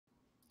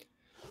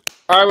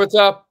All right, what's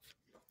up?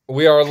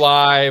 We are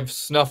live,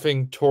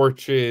 Snuffing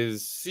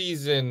Torches,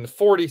 season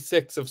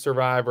 46 of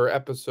Survivor,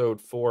 episode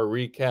 4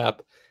 recap.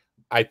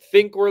 I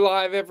think we're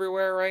live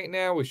everywhere right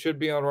now. We should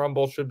be on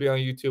Rumble, should be on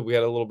YouTube. We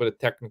had a little bit of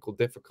technical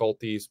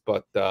difficulties,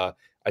 but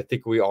I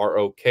think we are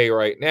okay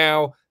right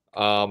now.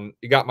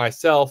 You got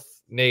myself,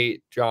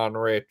 Nate, John,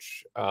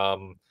 Rich,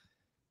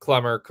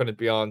 Clemmer couldn't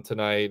be on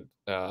tonight.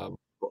 Oh,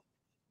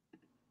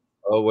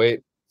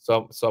 wait.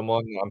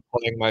 Someone, I'm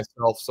playing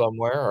myself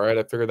somewhere. All right,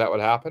 I figured that would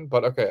happen,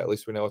 but okay, at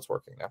least we know it's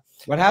working now.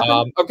 What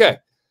happened? Okay,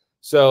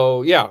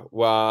 so yeah,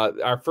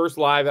 our first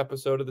live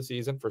episode of the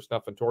season for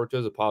Snuffing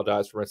Torches.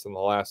 Apologize for missing the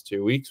last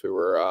 2 weeks. We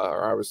were,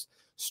 I was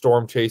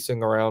storm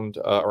chasing around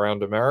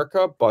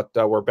America, but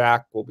we're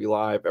back. We'll be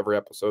live every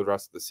episode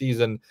rest of the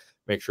season.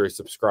 Make sure you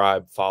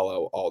subscribe,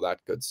 follow, all that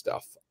good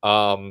stuff.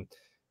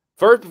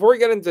 First, before we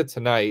get into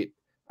tonight,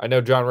 I know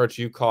John Rich,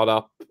 you caught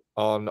up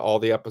on all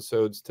the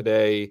episodes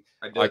today.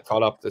 I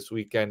caught up this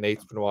weekend.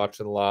 Nate's been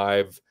watching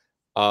live.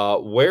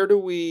 Where do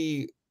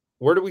we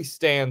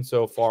stand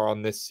so far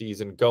on this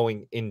season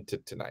going into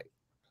tonight?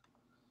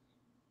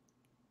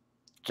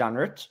 John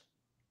Rich?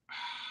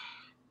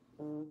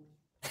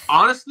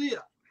 Honestly,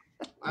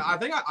 I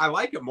think I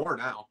like it more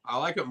now. I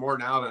like it more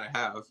now than I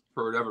have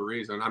for whatever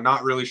reason. I'm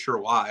not really sure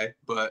why,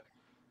 but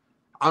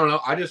I don't know.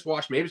 I just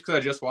watched, maybe it's because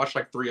I just watched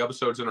like 3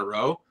 episodes in a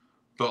row,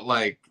 but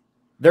like,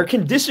 they're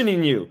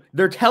conditioning you.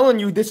 They're telling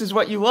you this is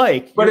what you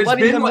like. But it's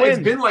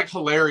been like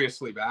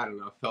hilariously bad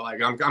enough that like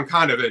I'm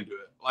kind of into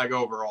it. Like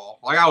overall,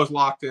 like I was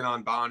locked in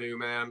on Banu,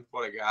 man.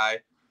 What a guy.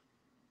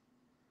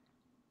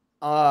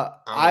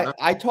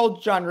 I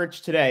told John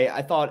Rich today,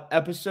 I thought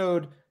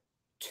episode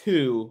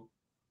 2,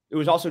 it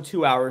was also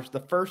 2 hours. The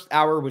first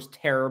hour was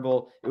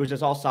terrible. It was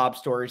just all sob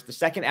stories. The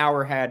second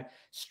hour had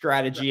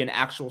strategy and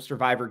actual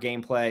Survivor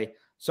gameplay.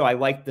 So I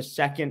liked the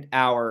second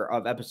hour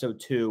of episode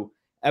 2.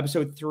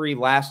 Episode 3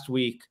 last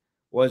week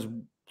was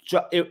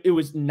it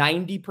was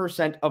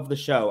 90% of the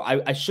show.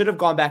 I should have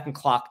gone back and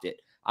clocked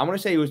it. I want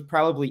to say it was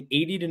probably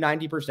 80 to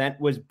 90%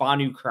 was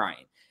Banu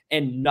crying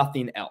and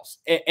nothing else.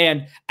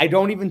 And I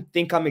don't even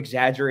think I'm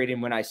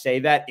exaggerating when I say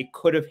that. It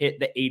could have hit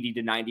the 80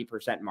 to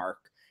 90% mark.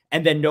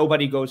 And then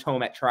nobody goes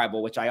home at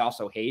Tribal, which I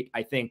also hate.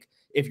 I think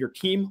if your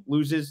team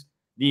loses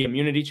the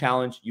immunity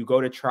challenge, you go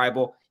to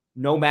Tribal.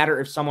 No matter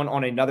if someone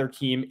on another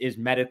team is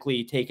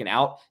medically taken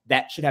out,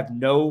 that should have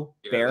no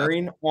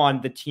bearing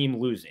on the team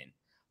losing.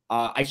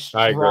 I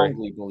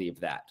strongly believe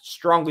that.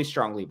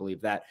 Strongly believe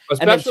that.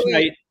 Especially, and then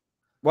tonight,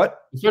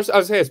 what? I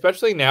was saying,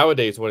 especially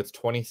nowadays when it's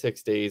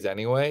 26 days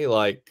anyway,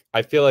 like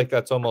I feel like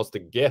that's almost a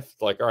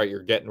gift. Like, all right,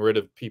 you're getting rid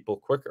of people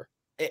quicker.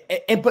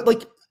 But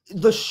like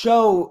the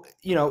show,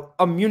 you know,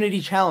 immunity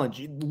challenge,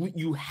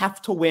 you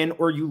have to win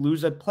or you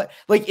lose a play.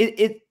 Like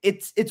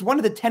it's one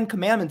of the 10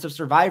 commandments of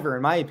Survivor,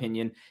 in my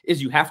opinion,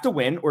 is you have to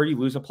win or you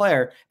lose a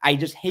player. I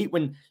just hate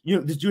when, you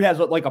know, this dude has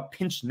like a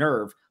pinched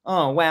nerve.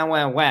 Oh,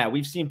 wow.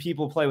 We've seen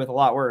people play with a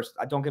lot worse.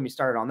 Don't get me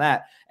started on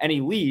that. And he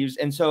leaves.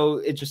 And so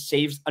it just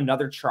saves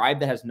another tribe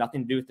that has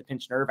nothing to do with the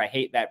pinched nerve. I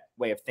hate that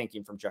way of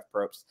thinking from Jeff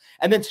Probst.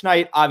 And then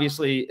tonight,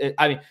 obviously,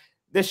 I mean,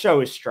 this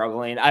show is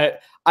struggling.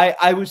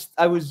 I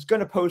was going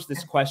to pose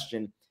this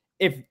question.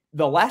 If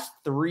the last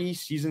 3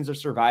 seasons of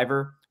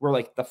Survivor were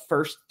like the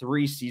first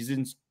 3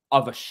 seasons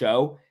of a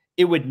show,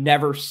 it would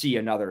never see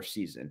another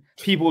season.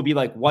 People would be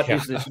like, what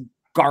is this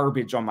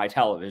garbage on my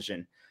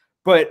television?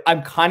 But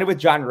I'm kind of with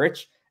John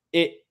Rich.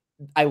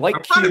 I'm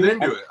kind of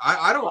into it.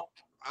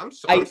 I'm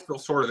still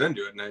sort of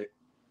into it, Nate.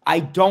 I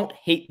don't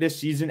hate this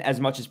season as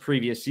much as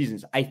previous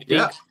seasons. I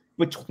think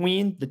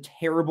between the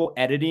terrible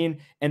editing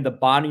and the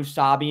Banu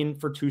sobbing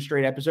for 2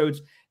 straight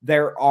episodes,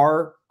 there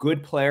are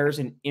good players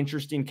and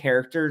interesting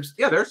characters.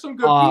 Yeah, there's some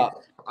good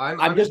people.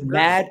 I'm just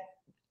mad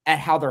at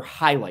how they're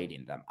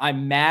highlighting them.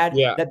 I'm mad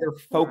that they're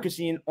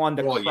focusing on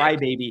the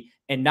crybaby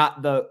and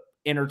not the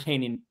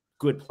entertaining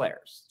good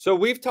players. So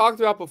we've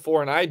talked about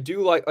before, and I do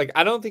like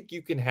I don't think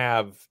you can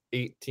have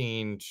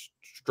 18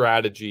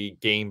 strategy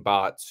game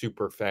bot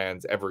super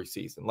fans every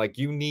season. Like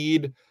you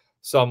need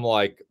some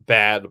like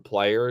bad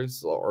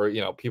players or, you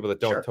know, people that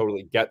don't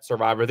totally get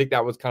Survivor. I think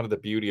that was kind of the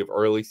beauty of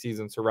early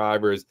season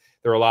Survivors.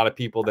 There were a lot of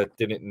people that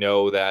didn't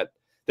know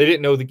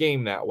the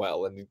game that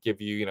well, and give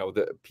you, you know,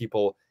 the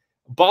people.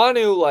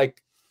 Banu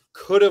like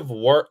could have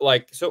worked,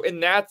 like, so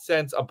in that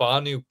sense, a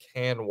Banu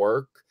can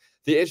work.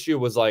 The issue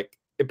was like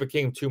it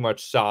became too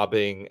much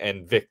sobbing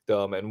and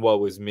victim and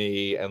woe is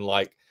me, and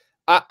like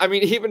I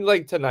mean, even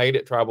like tonight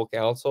at Tribal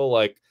Council,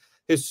 like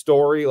his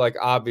story, like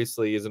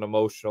obviously is an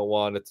emotional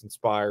one. It's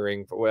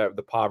inspiring for whatever,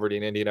 the poverty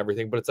in India and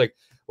everything. But it's like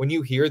when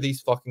you hear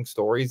these fucking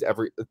stories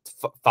every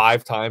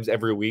 5 times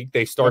every week,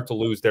 they start to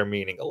lose their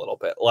meaning a little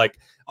bit. Like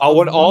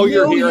when all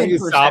you're hearing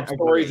is sob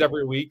stories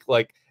every week,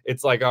 like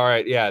it's like, all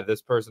right, yeah,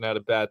 this person had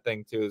a bad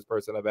thing too. This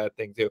person had a bad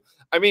thing too.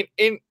 I mean,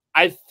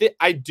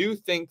 I do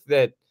think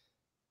that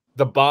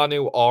the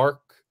Banu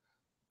arc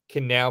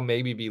can now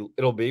maybe be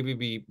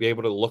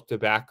able to look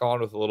back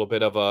on with a little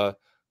bit of a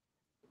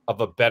of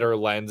a better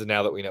lens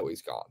now that we know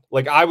he's gone.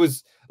 Like I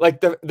was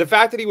like the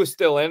fact that he was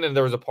still in, and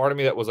there was a part of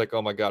me that was like,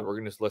 oh my God, we're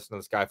gonna just listen to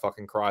this guy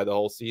fucking cry the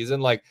whole season.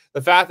 Like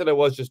the fact that it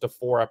was just a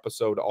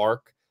 4-episode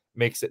arc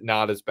makes it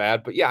not as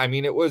bad. But yeah, I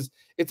mean,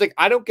 it's like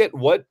I don't get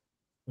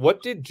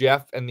what did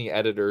Jeff and the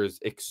editors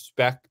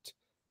expect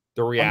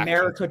the reaction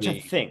America to to be?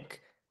 think.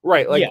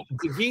 Right. Like, Yeah.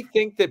 did he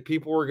think that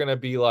people were going to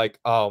be like,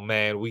 oh,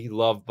 man, we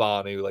love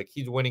Banu. Like,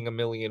 he's winning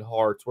 1,000,000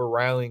 hearts. We're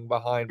rallying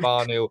behind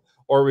Banu.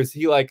 Or was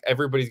he like,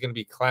 everybody's going to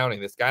be clowning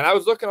this guy? And I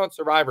was looking on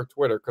Survivor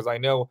Twitter because I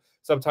know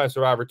sometimes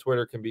Survivor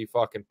Twitter can be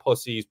fucking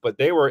pussies, but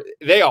they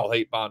all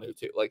hate Banu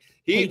too. Like,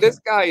 this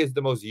guy is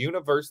the most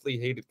universally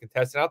hated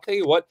contestant. I'll tell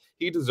you what,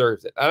 he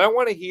deserves it. I don't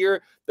want to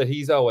hear that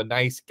he's, a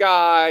nice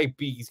guy.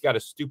 He's got a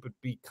stupid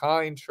Be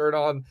Kind shirt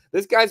on.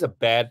 This guy's a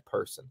bad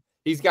person.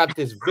 He's got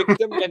this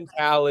victim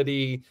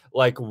mentality,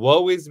 like,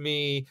 woe is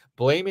me,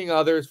 blaming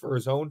others for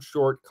his own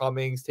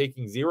shortcomings,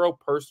 taking zero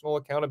personal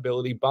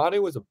accountability.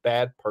 Banu is a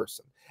bad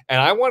person.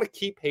 And I want to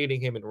keep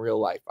hating him in real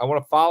life. I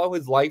want to follow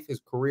his life, his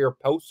career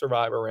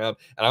post-Survivor round,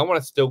 and I want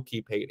to still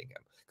keep hating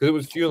him because it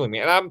was fueling me.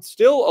 And I'm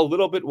still a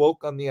little bit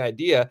woke on the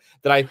idea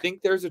that I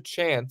think there's a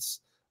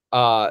chance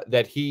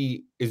that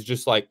he is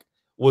just like,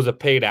 was a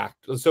paid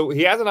actor. So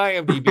he has an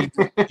IMDb.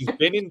 He's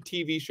been in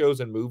TV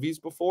shows and movies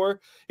before.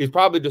 He's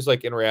probably just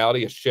like in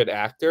reality a shit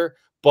actor.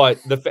 But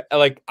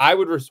like I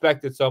would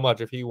respect it so much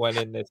if he went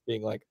in this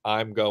being like,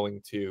 I'm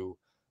gonna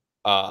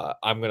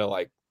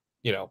like,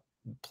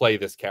 play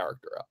this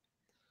character up.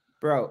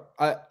 Bro,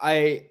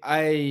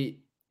 I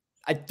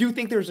do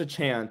think there's a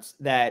chance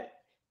that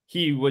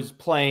he was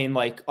playing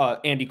like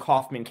Andy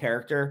Kaufman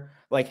character.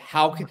 Like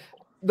how can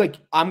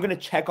I'm going to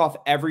check off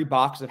every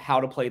box of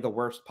how to play the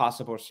worst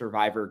possible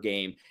Survivor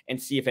game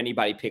and see if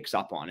anybody picks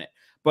up on it.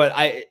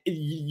 But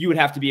you would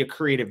have to be a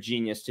creative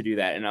genius to do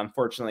that. And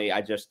unfortunately,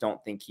 I just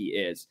don't think he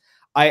is.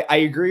 I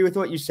agree with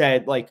what you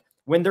said. Like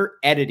when they're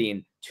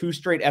editing 2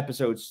 straight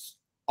episodes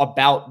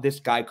about this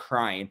guy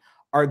crying,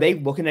 are they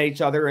looking at each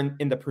other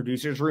in the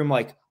producer's room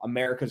like,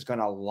 America's going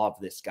to love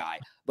this guy?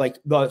 Like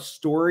the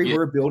story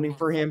we're building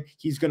for him,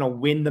 he's going to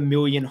win the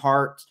 1,000,000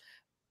 hearts.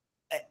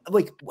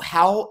 Like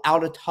how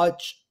out of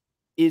touch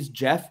is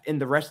Jeff and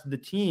the rest of the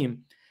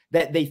team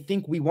that they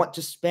think we want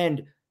to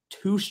spend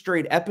 2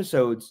 straight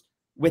episodes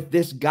with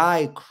this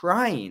guy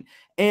crying?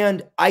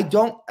 And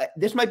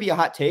this might be a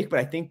hot take, but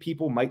I think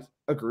people might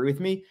agree with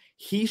me.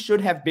 He should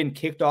have been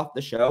kicked off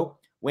the show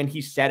when he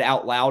said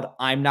out loud,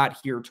 I'm not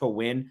here to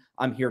win.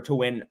 I'm here to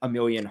win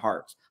 1,000,000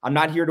 hearts. I'm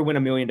not here to win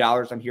 $1 million.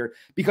 I'm here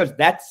because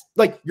that's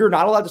like, you're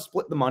not allowed to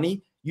split the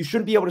money. You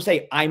shouldn't be able to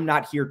say, I'm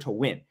not here to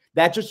win.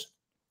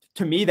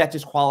 To me, that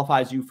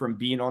disqualifies you from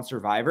being on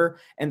Survivor.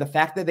 And the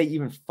fact that they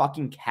even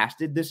fucking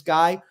casted this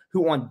guy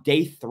who on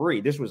day 3,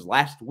 this was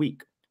last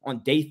week, on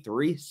day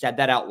 3 said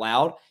that out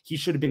loud, he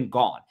should have been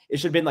gone. It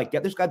should have been like,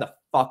 get this guy the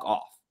fuck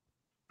off.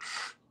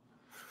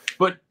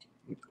 But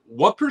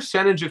what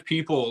percentage of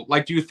people,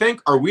 like, do you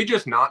think, are we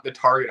just not the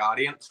target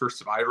audience for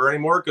Survivor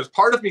anymore? Because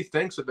part of me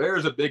thinks that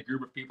there's a big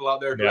group of people out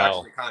there who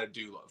actually kind of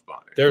do love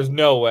Banu. There's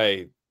no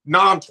way.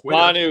 Not on Twitter.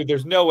 Banu,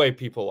 there's no way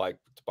people like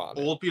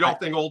Banu. You don't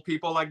think old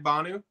people like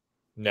Banu?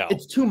 No,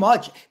 it's too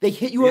much. They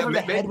hit you over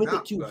the head with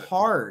it too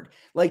hard.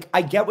 Like,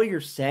 I get what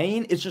you're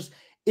saying. It's just,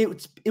 it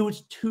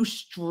was 2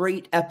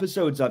 straight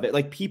episodes of it.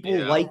 Like people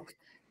like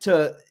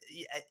to,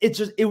 it's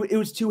just, it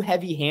was too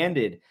heavy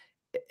handed.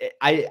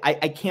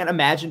 I can't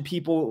imagine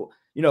people,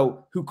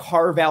 who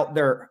carve out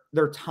their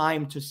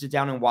time to sit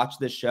down and watch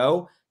this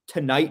show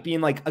tonight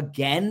being like,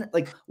 again,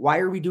 like, why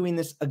are we doing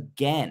this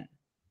again?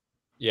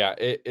 Yeah,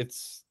 it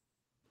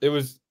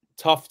was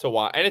tough to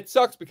watch. And it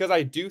sucks because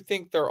I do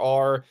think there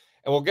are,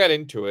 and we'll get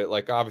into it.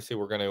 Like, obviously,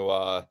 we're going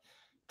to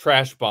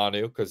trash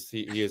Banu because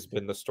he has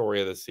been the story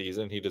of the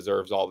season. He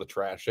deserves all the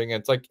trashing. And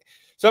it's like,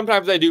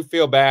 sometimes I do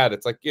feel bad.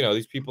 It's like,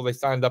 these people, they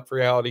signed up for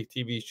reality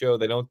TV show.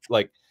 They don't,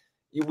 like,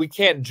 we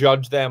can't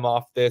judge them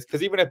off this.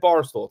 Because even at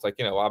Barstool, it's like,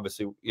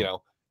 obviously,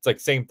 it's like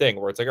same thing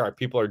where it's like, all right,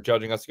 people are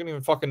judging us. You don't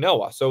even fucking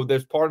know us. So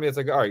there's part of me that's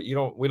like, all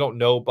right, we don't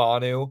know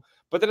Banu.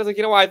 But then it's like,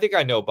 what? I think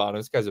I know Banu.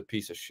 This guy's a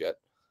piece of shit.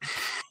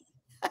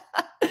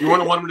 You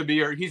want him to be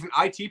here. He's an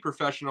IT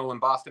professional in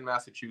Boston,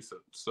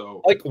 Massachusetts.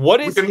 So, like, we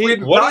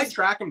can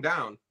track him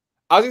down.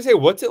 I was gonna say,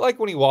 what's it like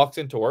when he walks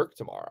into work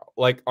tomorrow?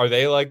 Like, are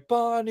they like,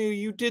 Banu,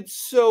 you did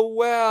so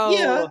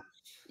well?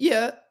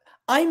 Yeah.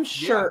 I'm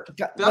sure.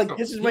 Like,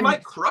 this is he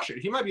might crush it.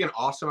 He might be an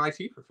awesome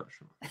IT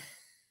professional.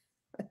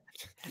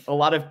 A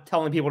lot of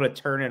telling people to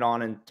turn it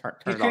on and turn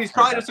it off. He's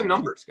probably just a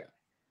numbers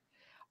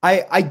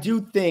guy. I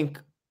do think,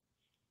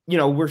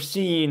 we're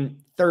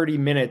seeing 30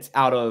 minutes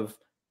out of,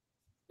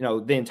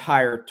 the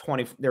entire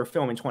 20, they're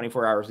filming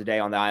 24 hours a day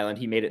on the island.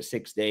 He made it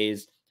 6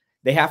 days.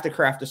 They have to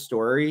craft a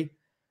story.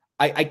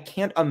 I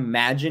can't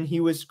imagine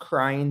he was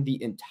crying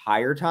the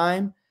entire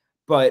time,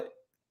 but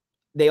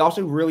they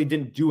also really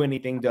didn't do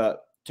anything to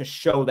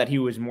show that he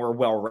was more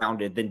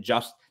well-rounded than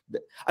just,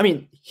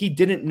 he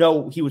didn't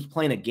know he was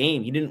playing a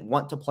game. He didn't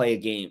want to play a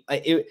game.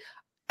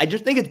 I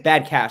just think it's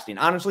bad casting.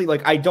 Honestly,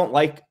 like I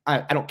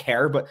don't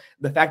care, but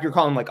the fact you're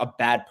calling him like a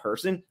bad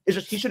person is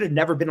just he should have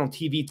never been on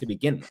TV to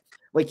begin with.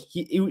 Like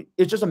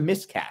it's just a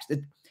miscast.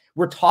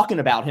 We're talking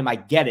about him. I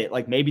get it.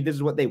 Like maybe this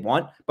is what they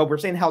want, but we're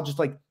saying how just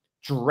like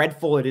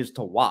dreadful it is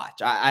to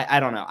watch. I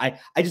don't know. I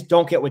just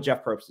don't get what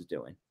Jeff Probst is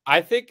doing.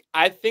 I think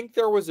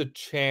there was a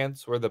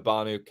chance where the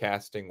Banu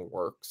casting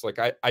works. Like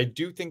I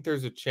do think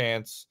there's a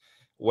chance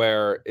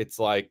where it's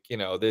like, you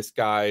know, this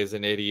guy is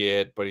an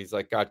idiot, but he's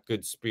like got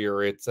good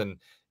spirits, and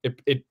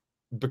it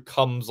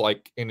becomes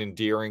like an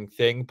endearing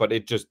thing, but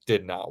it just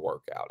did not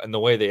work out. And the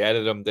way they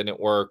edited him didn't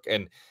work.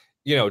 And,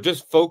 you know,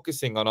 just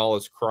focusing on all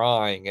his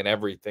crying and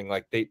everything,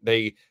 like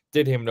they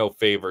did him no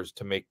favors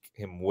to make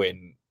him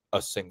win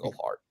a single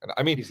heart. And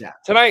I mean,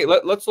 Exactly. tonight,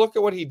 let's look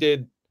at what he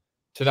did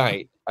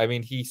tonight. I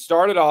mean, he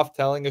started off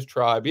telling his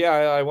tribe, yeah,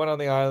 I went on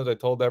the island. I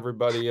told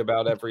everybody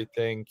about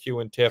everything.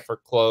 Q and Tiff are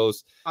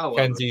close.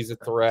 Kenzie's a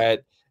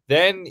threat.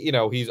 Then, you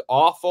know, he's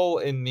awful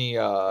in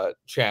the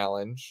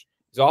challenge.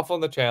 He's awful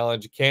in the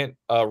challenge. He can't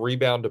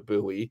rebound a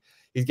buoy.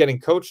 He's getting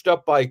coached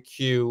up by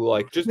Q.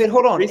 Like, just wait,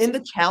 hold on. In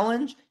the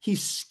challenge, he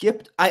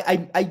skipped.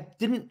 I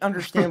didn't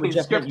understand what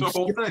Jeff skipped meant. the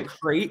whole skipped thing. The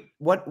crate.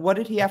 What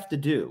did he have to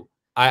do?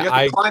 He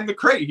had to climb the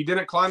crate. He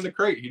didn't climb the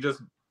crate. He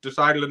just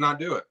decided to not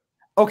do it.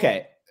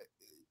 Okay.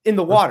 In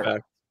the water.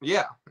 Respect.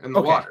 Yeah, in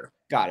the water.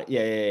 Got it.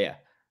 Yeah.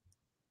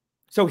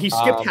 So he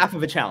skipped half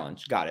of a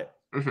challenge. Got it.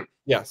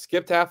 Yeah,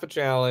 skipped half a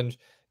challenge.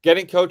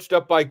 Getting coached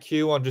up by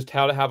Q on just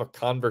how to have a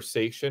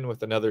conversation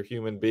with another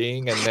human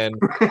being. And then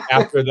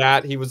after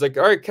that, he was like,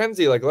 all right,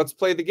 Kenzie, like, let's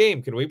play the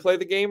game. Can we play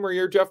the game where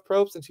you're Jeff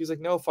Probst? And she's like,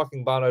 no,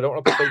 fucking Bono, I don't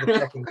want to play the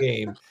fucking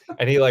game.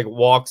 And he like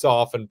walks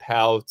off and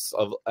pouts.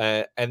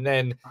 And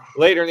then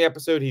later in the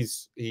episode,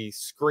 he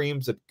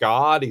screams at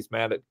God. He's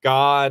mad at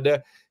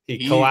God.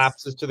 He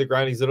collapses to the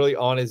ground. He's literally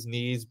on his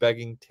knees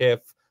begging Tiff,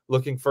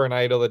 looking for an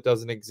idol that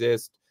doesn't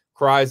exist,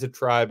 cries at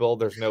Tribal.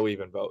 There's no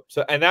even vote.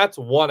 So, and that's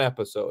one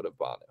episode of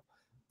Bono.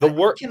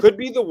 Could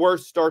be the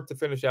worst start to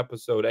finish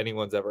episode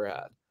anyone's ever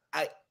had.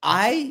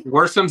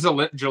 Worse than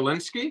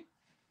Jelinski?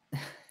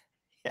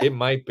 It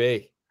might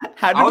be.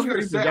 I was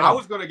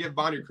going to give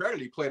Bonnie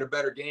credit. He played a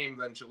better game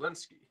than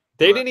Jelinski.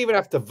 They didn't even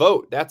have to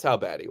vote. That's how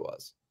bad he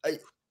was.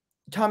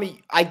 Tommy,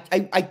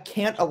 I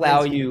can't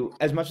allow you,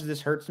 as much as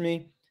this hurts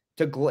me,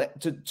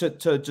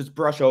 to just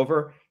brush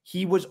over.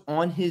 He was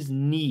on his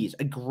knees,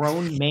 a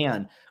grown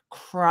man,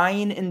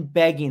 crying and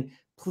begging,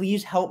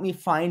 please help me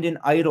find an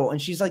idol.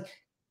 And she's like,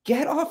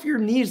 get off your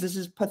knees. This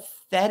is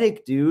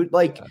pathetic, dude.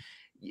 Like,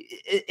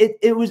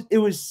 it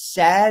was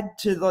sad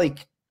to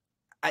like,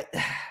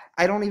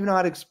 I don't even know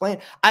how to explain.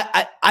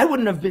 I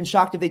wouldn't have been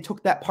shocked if they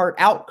took that part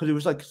out because it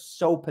was like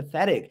so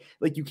pathetic.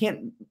 Like, you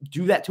can't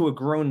do that to a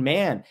grown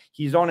man.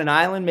 He's on an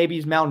island. Maybe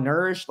he's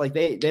malnourished. Like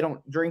they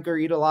don't drink or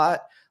eat a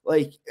lot.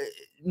 Like,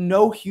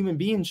 no human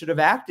being should have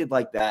acted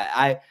like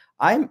that.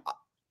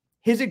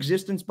 His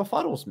existence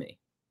befuddles me.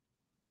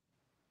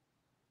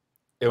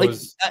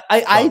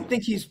 I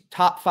think he's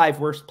top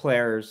 5 worst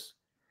players.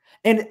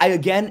 And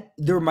again,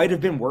 there might have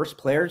been worse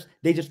players.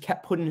 They just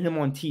kept putting him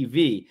on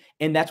TV.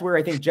 And that's where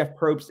I think Jeff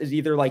Probst is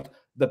either like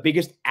the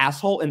biggest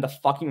asshole in the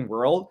fucking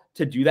world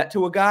to do that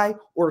to a guy,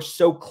 or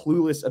so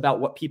clueless about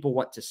what people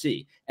want to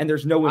see. And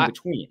there's no in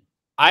between.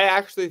 I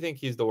actually think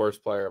he's the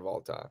worst player of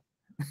all time.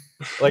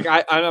 Like,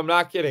 I'm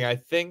not kidding. I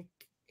think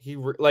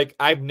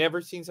I've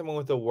never seen someone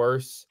with a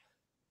worse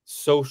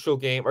social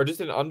game or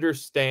just an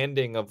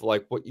understanding of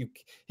like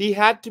he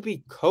had to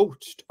be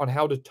coached on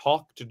how to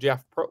talk to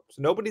Jeff Probst.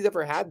 Nobody's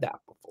ever had that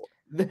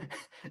before.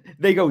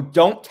 They go,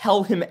 don't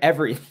tell him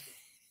everything.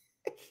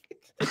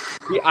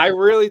 I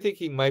really think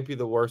he might be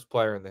the worst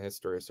player in the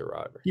history of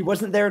Survivor. He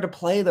wasn't there to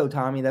play though,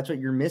 Tommy. That's what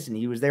you're missing.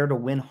 He was there to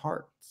win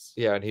hearts.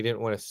 Yeah, and he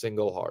didn't win a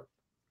single heart.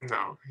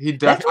 No, he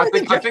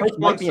definitely. I think he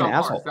might be an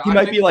asshole. He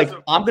might be like,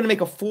 I'm going to make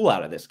a fool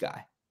out of this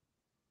guy.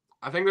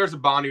 I think there's a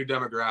Banu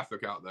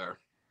demographic out there.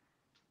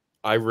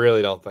 I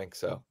really don't think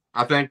so.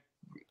 I think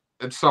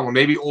it's someone,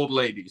 maybe old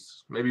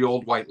ladies, maybe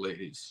old white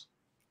ladies.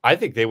 I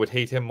think they would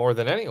hate him more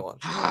than anyone.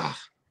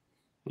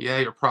 Yeah,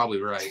 you're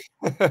probably right.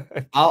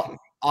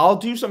 I'll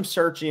do some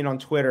searching on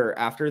Twitter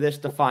after this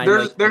to find.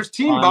 There's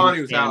Team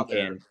Banu's out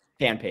there.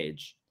 Fan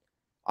page.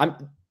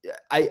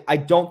 I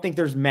don't think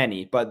there's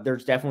many, but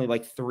there's definitely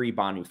like 3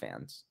 Banu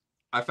fans.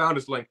 I found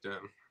his LinkedIn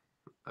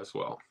as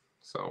well.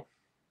 So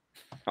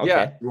okay.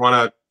 Yeah, you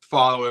want to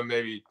follow him,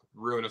 maybe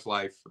ruin his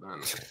life.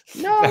 Then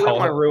no, I don't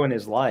want to ruin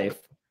his life.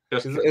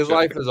 His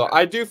life is.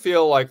 I do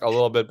feel like a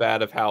little bit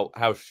bad of how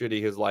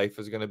shitty his life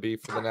is going to be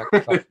for the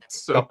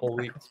next couple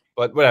weeks.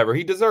 But whatever,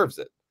 he deserves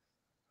it.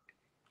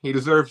 He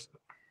deserves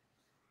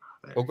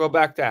it. We'll go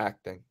back to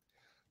acting.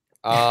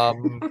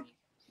 Trying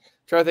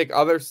to think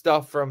other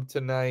stuff from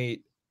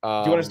tonight. Do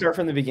you want to start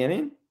from the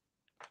beginning?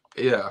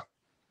 Yeah.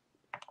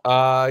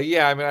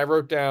 Yeah, I mean, I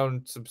wrote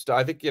down some stuff.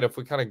 I think, if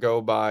we kind of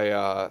go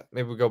by,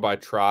 maybe we go by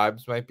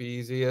tribes might be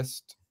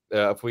easiest.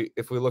 If we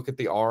look at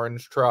the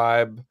Orange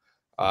tribe,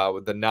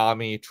 with the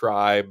Nami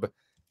tribe,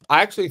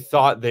 I actually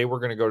thought they were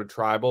going to go to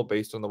tribal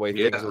based on the way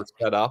things were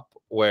set up,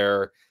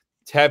 where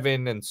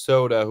Tevin and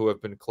Soda, who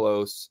have been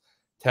close,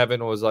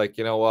 Tevin was like,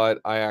 you know what?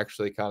 I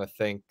actually kind of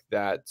think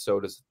that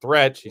Soda's a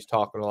threat. She's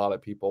talking to a lot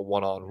of people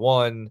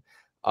one-on-one.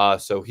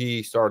 So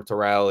he started to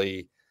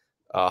rally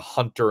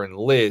Hunter and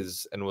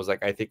Liz and was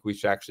like, I think we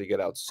should actually get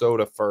out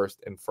Soda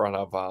first in front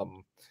of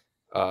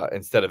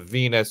instead of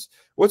Venus.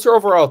 What's your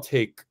overall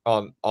take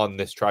on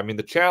this try? I mean,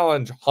 the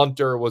challenge,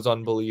 Hunter was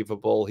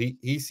unbelievable.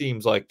 He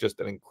seems like just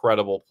an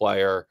incredible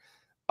player.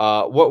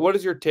 What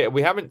is your take?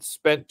 We haven't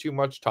spent too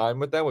much time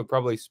with them. We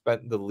probably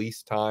spent the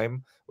least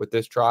time with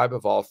this tribe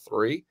of all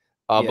three.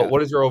 But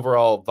what is your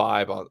overall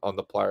vibe on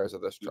the players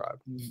of this tribe?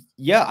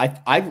 Yeah,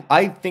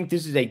 I think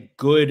this is a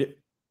good,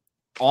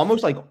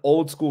 almost like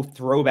old school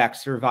throwback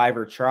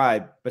Survivor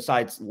tribe.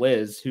 Besides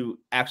Liz, who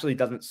actually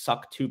doesn't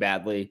suck too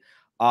badly.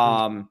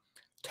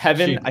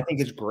 Tevin, I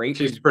think is great.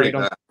 She's pretty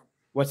great bad.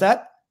 What's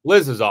that?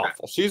 Liz is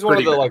awful. She's one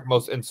of the like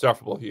most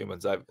insufferable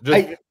humans I've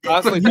just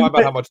constantly talking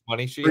about how much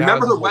money she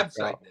remember has. her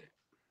website.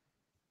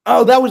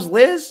 Oh, that was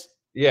Liz?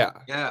 Yeah.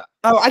 Yeah.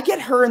 Oh, I get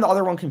her and the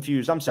other one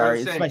confused. I'm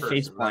sorry. It's my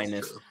face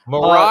blindness.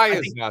 Mariah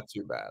is not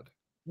too bad.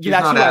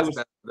 Yeah, that's who I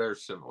was. They're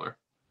similar.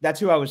 That's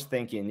who I was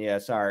thinking. Yeah,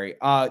 sorry.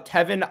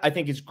 Tevin, I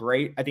think is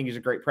great. I think he's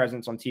a great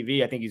presence on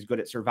TV. I think he's good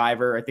at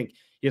Survivor. I think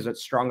he has a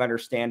strong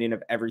understanding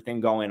of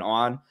everything going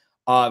on.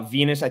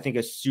 Venus, I think,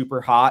 is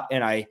super hot,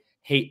 and I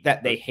hate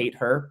that they hate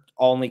her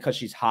only because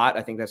she's hot.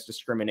 I think that's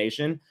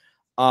discrimination.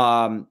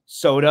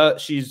 Soda,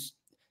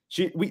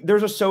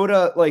 there's a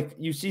Soda, like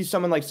you see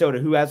someone like Soda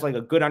who has like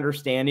a good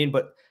understanding,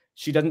 but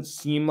she doesn't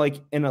seem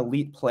like an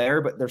elite player,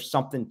 but there's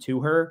something to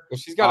her. Well,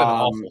 she's got an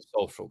awful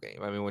social game.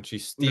 I mean, when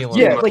she's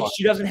stealing, like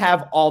she doesn't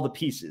have all the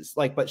pieces.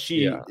 Like, but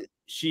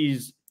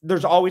she's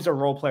there's always a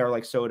role player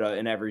like Soda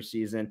in every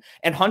season.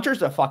 And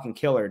Hunter's a fucking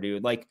killer,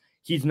 dude. Like,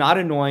 he's not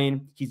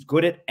annoying. He's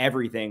good at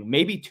everything.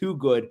 Maybe too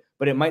good,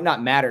 but it might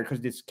not matter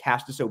because this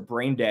cast is so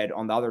brain dead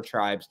on the other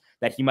tribes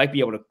that he might be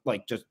able to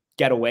like just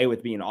get away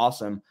with being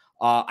awesome.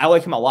 I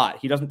like him a lot.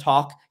 He doesn't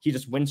talk. He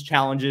just wins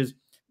challenges,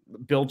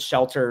 builds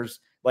shelters.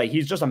 Like,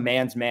 he's just a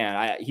man's man.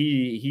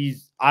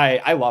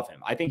 I love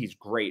him. I think he's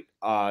great.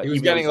 He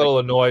was getting a little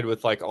annoyed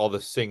with like all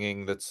the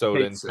singing that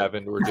Soda and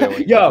Tevin were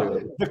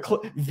doing.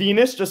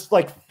 Venus just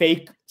like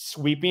fake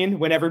sweeping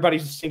when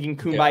everybody's singing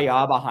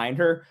Kumbaya behind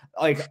her.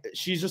 Like,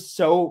 she's just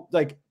so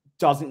like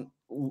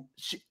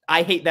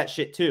I hate that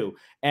shit too.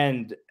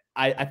 And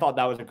I thought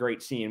that was a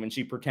great scene when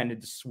she pretended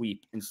to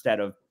sweep instead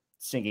of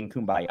singing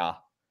Kumbaya.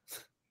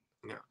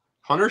 Yeah,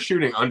 Hunter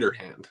shooting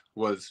underhand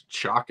was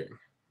shocking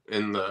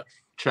in the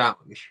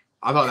challenge.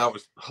 I thought that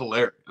was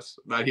hilarious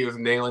that he was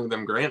nailing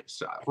them Grant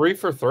style. 3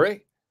 for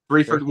 3.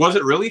 Was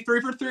it really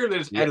 3 for 3 or they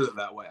just edited it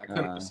that way? I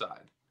couldn't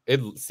decide. It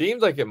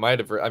seemed like it might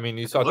have. I mean,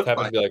 you saw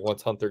Tevin be like,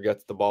 once Hunter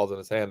gets the balls in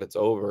his hand, it's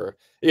over.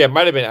 Yeah, it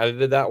might have been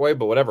edited that way,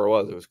 but whatever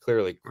it was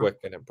clearly quick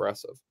and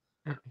impressive.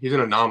 He's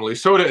an anomaly.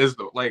 Soda is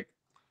like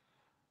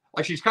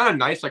she's kind of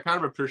nice. I kind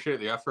of appreciate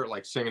the effort,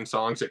 like singing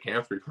songs at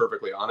camp. To be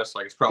perfectly honest,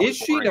 like it's probably is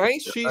she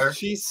nice?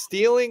 She's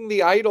stealing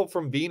the idol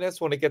from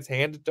Venus when it gets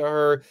handed to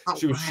her.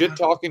 She was shit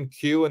talking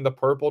Q in the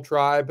purple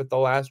tribe at the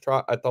last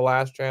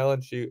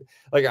challenge.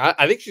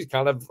 I think she's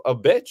kind of a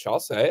bitch. I'll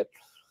say it.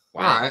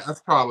 Wow, all right,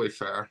 that's probably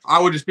fair. I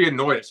would just be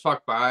annoyed as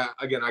fuck by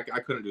I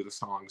couldn't do the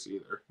songs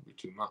either. It'd be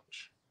too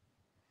much.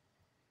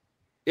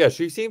 Yeah,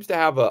 she seems to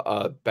have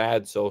a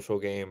bad social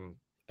game.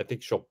 I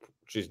think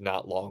she's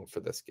not long for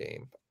this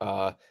game.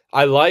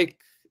 I like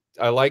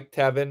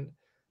Tevin.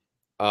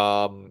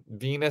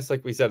 Venus,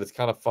 like we said, it's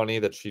kind of funny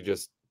that she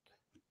just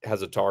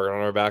has a target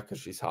on her back because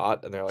she's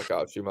hot, and they're like,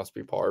 oh, she must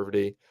be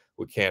Parvati.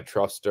 We can't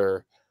trust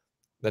her.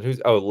 Then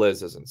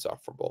Liz is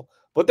insufferable.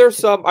 But there's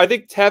some, I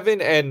think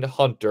Tevin and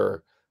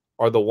Hunter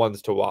are the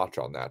ones to watch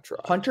on that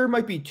tribe. Hunter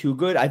might be too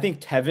good. I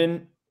think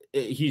Tevin,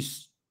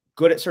 he's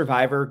good at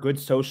Survivor, good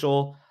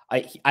social.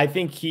 I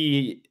think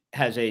he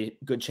has a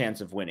good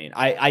chance of winning.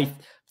 I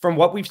from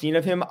what we've seen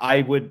of him,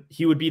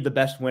 he would be the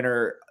best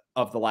winner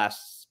of the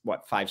last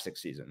 5-6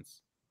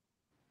 seasons.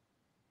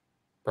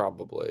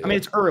 Probably. I mean,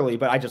 it's early,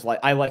 but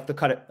I like the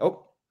cut it.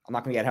 Oh, I'm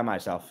not gonna get ahead of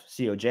myself.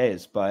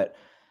 COJs, but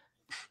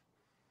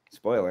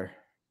spoiler.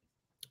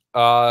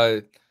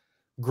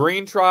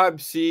 Green Tribe,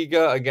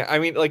 Siga again. I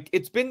mean, like,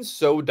 it's been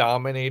so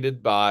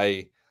dominated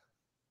by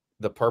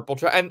the purple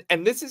tribe,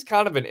 and this is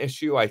kind of an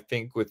issue I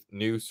think with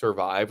new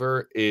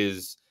Survivor.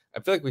 Is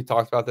I feel like we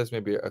talked about this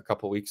maybe a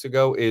couple weeks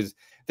ago. Is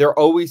there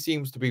always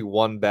seems to be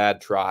one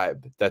bad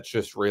tribe that's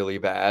just really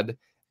bad,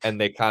 and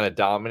they kind of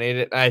dominate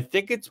it. And I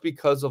think it's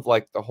because of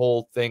like the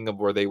whole thing of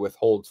where they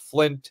withhold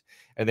flint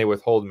and they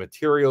withhold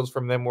materials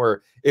from them.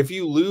 Where if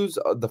you lose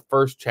the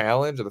first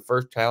challenge or the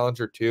first challenge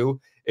or two,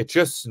 it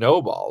just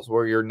snowballs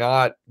where you're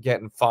not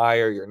getting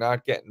fire, you're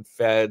not getting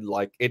fed.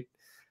 Like it,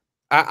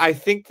 I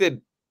think they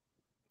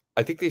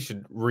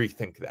should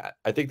rethink that.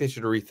 I think they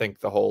should rethink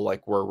the whole,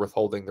 like, we're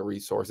withholding the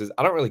resources.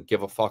 I don't really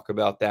give a fuck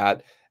about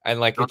that. And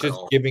like, it's just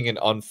giving an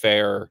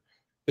unfair,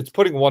 it's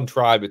putting one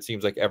tribe, it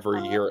seems like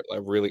every year at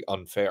a really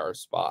unfair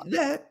spot.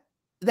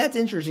 That's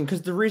interesting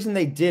because the reason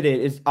they did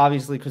it is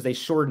obviously because they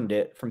shortened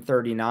it from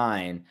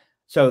 39.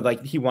 So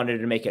like he wanted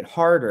to make it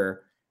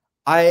harder.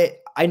 I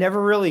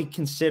never really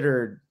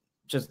considered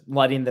just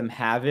letting them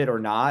have it or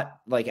not.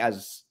 Like I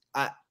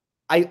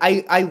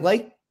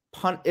like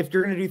if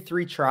you're gonna do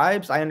 3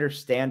 tribes, I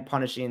understand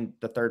punishing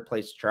the 3rd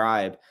place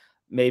tribe.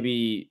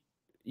 Maybe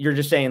you're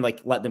just saying like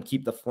let them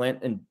keep the flint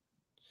and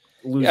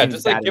losing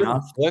just like bad give them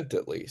enough. flint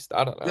at least.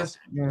 I don't know. Just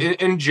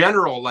in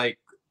general, like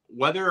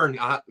whether or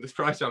not this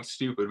probably sounds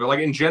stupid, but like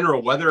in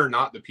general, whether or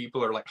not the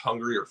people are like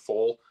hungry or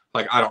full,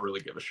 like I don't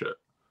really give a shit.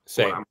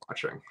 Same. What I'm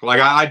watching.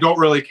 Like I don't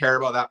really care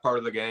about that part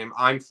of the game.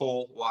 I'm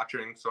full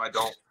watching, so I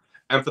don't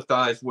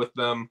empathize with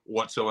them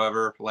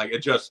whatsoever. Like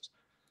I'm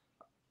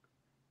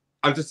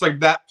just like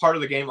that part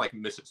of the game like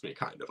misses me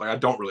kind of. Like I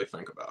don't really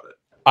think about it.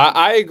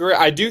 I agree.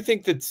 I do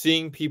think that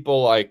seeing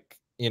people like,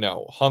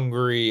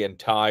 hungry and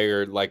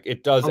tired, like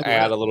it does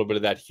add a little bit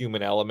of that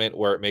human element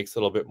where it makes it a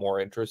little bit more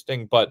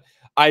interesting. But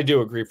I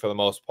do agree for the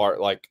most part.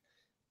 Like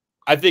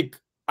I think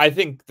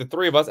the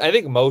 3 of us, I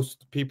think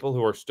most people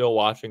who are still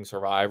watching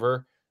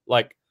Survivor,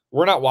 like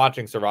we're not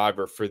watching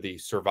Survivor for the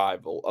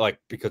survival, like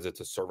because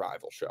it's a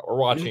survival show. We're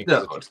watching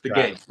it's the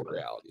game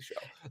reality show.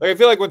 Like I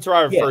feel like when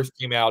Survivor first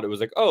came out, it was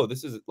like, oh,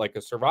 this is like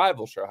a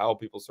survival show. How will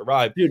people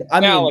survive? Dude,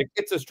 now like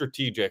it's a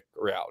strategic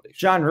reality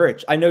show. John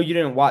Rich, I know you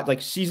didn't watch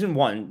like season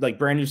 1, like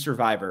brand new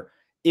Survivor.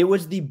 It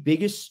was the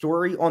biggest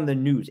story on the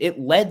news. It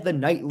led the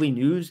nightly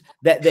news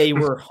that they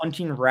were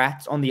hunting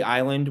rats on the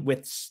island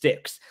with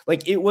sticks.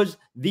 Like it was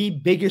the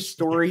biggest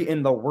story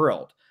in the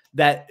world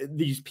that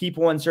these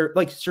people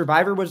like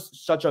Survivor was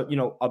such a,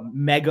 a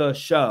mega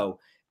show.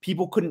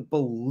 People couldn't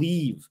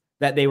believe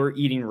that they were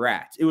eating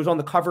rats. It was on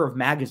the cover of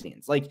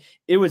magazines. Like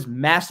it was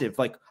massive.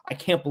 Like I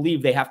can't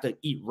believe they have to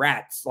eat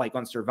rats like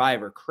on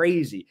Survivor.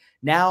 Crazy.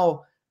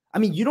 Now, I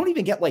mean, you don't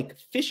even get like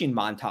fishing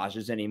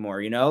montages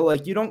anymore,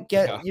 like you don't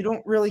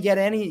really get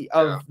any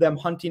of them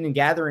hunting and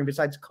gathering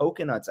besides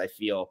coconuts. I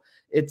feel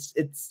it's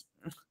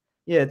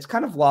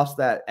kind of lost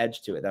that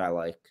edge to it that I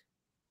like.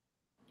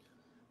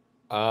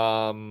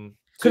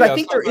 Because I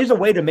think there is a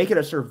way to make it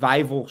a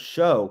survival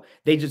show.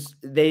 They just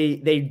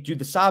they do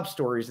the sob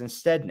stories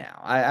instead now.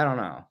 I don't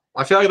know.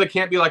 I feel like they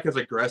can't be like as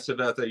aggressive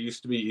as they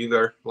used to be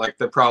either. Like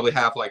they probably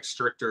have like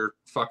stricter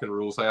fucking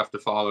rules they have to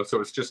follow.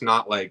 So it's just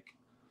not like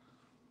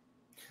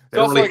they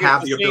don't really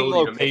have the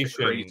ability to make it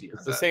crazy.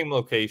 It's the same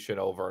location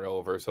over and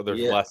over. So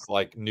there's less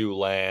like new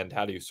land.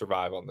 How do you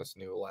survive on this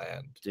new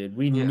land? Dude,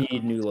 we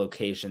need new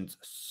locations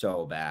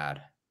so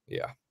bad.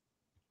 Yeah.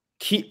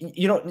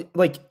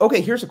 Like,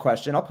 okay, here's a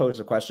question. I'll pose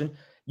a question.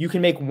 You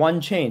can make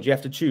one change. You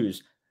have to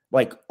choose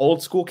like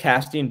old school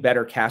casting,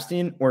 better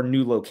casting, or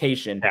new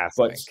location.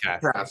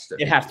 Casting.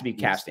 It has to be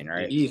casting,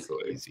 right?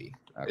 Easy.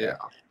 Okay.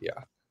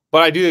 Yeah.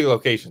 But I do think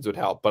locations would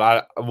help.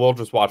 But we'll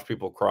just watch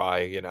people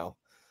cry,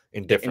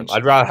 indifferent.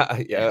 I'd rather,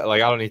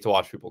 like I don't need to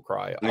watch people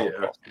cry.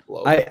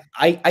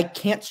 I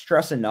can't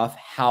stress enough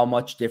how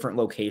much different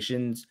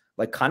locations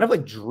like kind of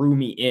like drew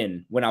me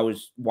in when I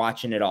was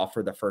watching it all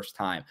for the first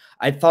time.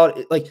 I thought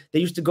like they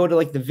used to go to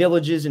like the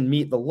villages and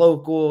meet the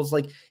locals.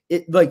 Like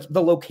the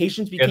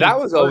locations became. Yeah, that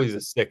was always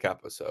a sick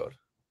episode.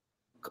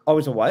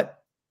 Always a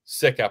what?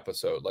 Sick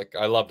episode. Like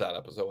I love that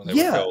episode when they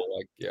would go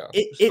like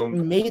it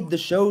made the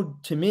show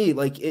to me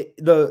like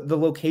the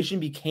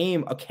location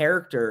became a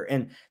character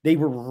and they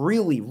were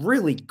really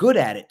really good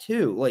at it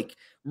too, like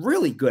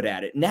really good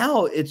at it.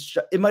 Now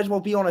it might as well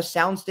be on a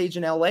soundstage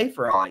in LA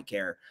for all I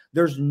care.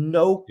 There's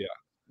no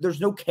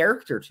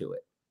character to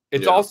it.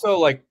 It's also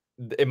like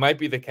it might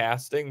be the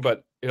casting,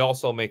 but it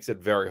also makes it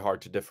very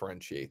hard to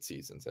differentiate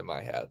seasons in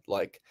my head.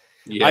 Like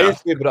I used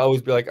to be able to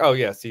always be like, oh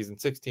yeah, season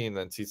 16,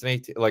 then season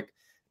 18. Like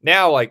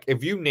now, like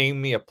if you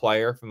name me a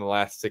player from the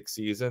last 6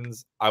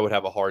 seasons, I would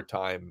have a hard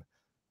time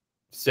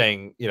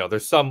saying,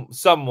 there's some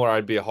where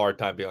I'd be a hard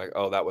time being like,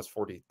 oh, that was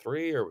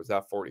 43 or was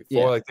that 44?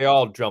 Yeah. Like they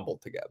all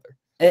jumbled together.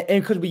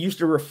 And because we used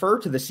to refer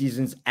to the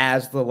seasons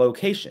as the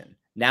location.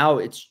 Now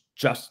it's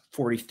just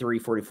 43,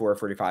 44,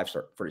 45,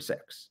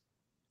 46.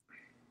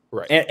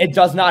 Right. And it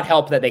does not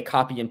help that they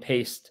copy and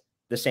paste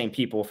the same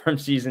people from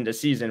season to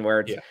season where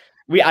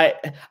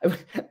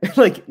it's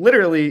like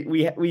literally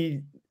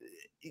we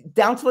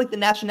down to like the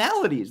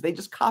nationalities. They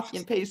just copy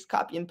and paste.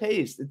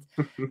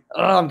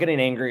 I'm getting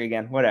angry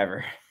again.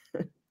 Whatever.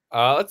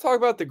 Let's talk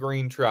about the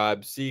Green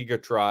Tribe,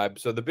 Siga Tribe.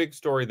 So the big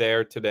story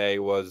there today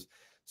was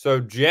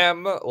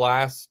Jem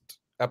last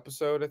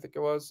episode, I think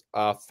it was,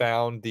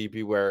 found the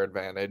Beware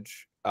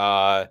advantage.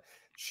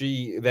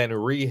 She then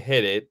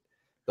re-hit it.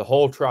 The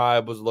whole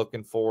tribe was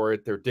looking for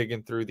it. They're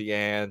digging through the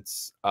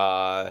ants.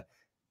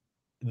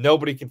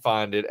 Nobody can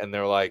find it. And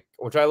they're like,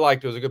 which I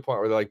liked, it was a good point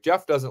where they're like,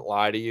 Jeff doesn't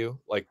lie to you.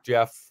 Like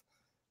Jeff,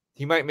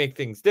 he might make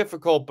things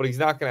difficult, but he's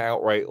not going to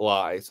outright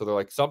lie. So they're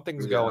like,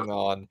 something's going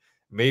on.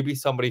 Maybe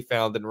somebody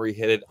found and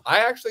re-hit it. I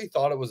actually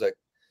thought it was a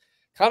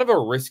kind of a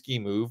risky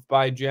move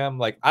by Jem.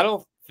 Like, I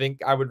don't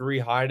think I would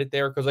re-hide it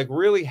there because, like,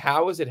 really,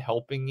 how is it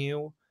helping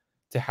you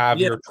to have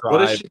your tribe? What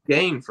does she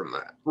gain from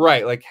that?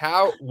 Right. Like,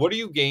 what are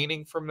you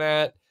gaining from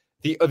that?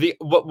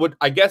 What would,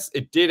 I guess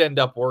it did end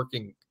up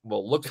working.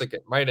 Well, looks like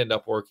it might end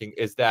up working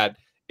is that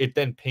it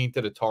then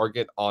painted a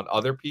target on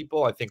other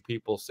people. I think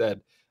people said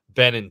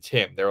Ben and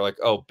Tim. They were like,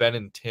 oh, Ben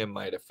and Tim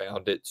might have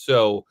found it.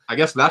 So I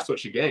guess that's what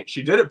she gained.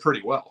 She did it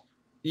pretty well.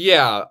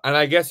 Yeah, and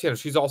I guess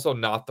she's also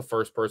not the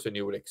first person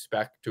you would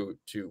expect to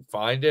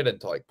find it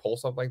and to like pull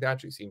something like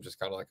that. She seems just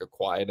kind of like a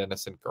quiet,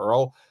 innocent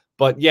girl.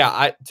 But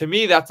yeah, to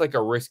me that's like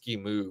a risky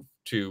move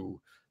to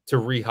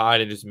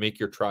rehide and just make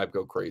your tribe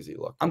go crazy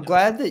looking. I'm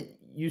glad that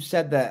you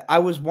said that. I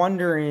was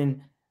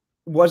wondering,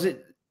 was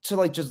it to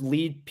like just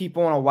lead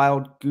people on a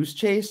wild goose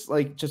chase,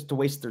 like just to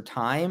waste their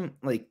time?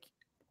 Like,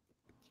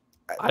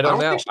 I don't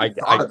know. Think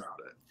she thought about it.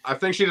 I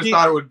think she just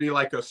thought it would be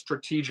like a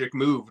strategic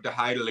move to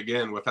hide it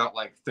again without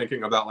like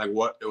thinking about like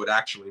what it would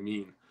actually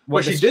mean.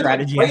 But she did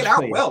like play it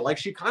out well. Like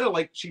she kind of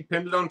like she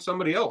pinned it on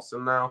somebody else,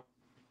 and now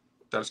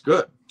that's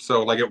good.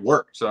 So like it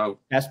worked. So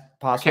that's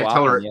possible. I can't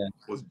tell her it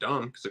was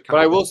done because it. But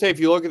I will say, if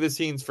you look at the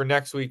scenes for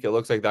next week, it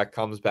looks like that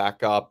comes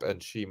back up,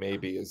 and she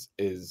maybe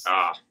is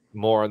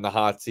more in the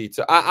hot seat.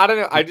 So I don't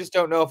know. I just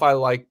don't know if I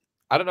like.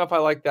 I don't know if I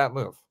like that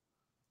move.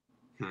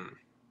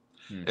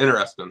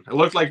 Interesting. It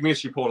looked like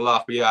she pulled it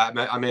off, but yeah,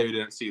 I maybe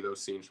didn't see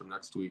those scenes from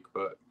next week.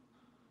 But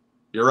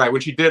you're right.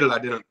 When she did it, I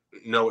didn't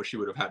know what she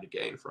would have had to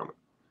gain from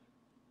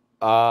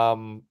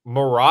it.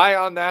 Mariah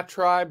on that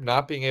tribe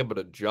not being able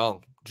to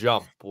jump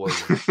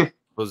was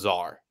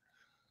bizarre.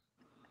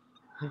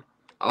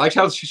 I liked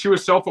how she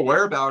was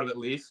self-aware about it. At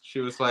least she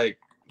was like,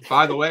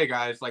 by the way,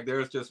 guys, like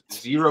there's just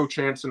 0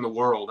 chance in the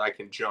world I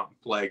can jump.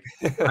 Like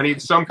I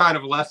need some kind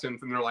of lesson.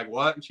 And they're like,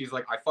 what? And she's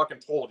like, I fucking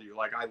told you.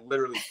 Like I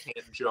literally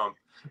can't jump.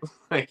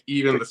 Like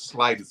even the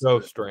slightest. So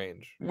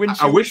strange.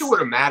 I wish it would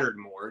have mattered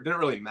more. It didn't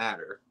really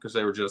matter because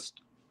they were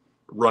just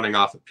running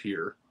off a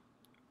pier.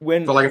 So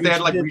like if they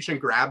had like reach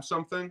and grab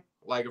something,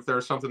 like if there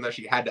was something that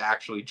she had to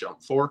actually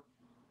jump for.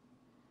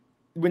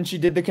 When she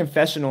did the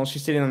confessional,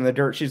 she's sitting on the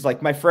dirt. She's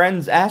like, my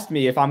friends asked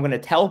me if I'm going to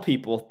tell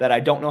people that I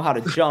don't know how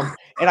to jump.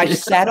 And I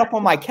just sat up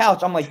on my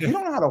couch. I'm like, you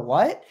don't know how to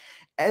what?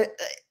 And,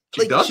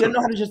 she doesn't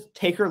know how to just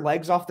take her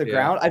legs off the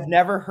ground. I've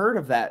never heard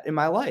of that in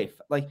my life.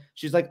 Like,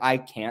 she's like, I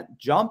can't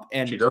jump.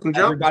 And she doesn't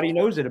everybody jump.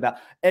 knows it about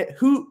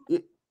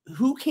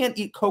who can't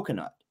eat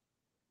coconut?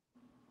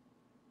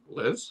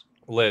 Liz.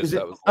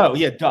 Oh,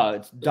 yeah, duh.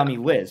 It's dummy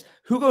Liz.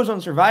 Who goes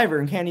on Survivor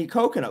and can't eat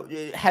coconut?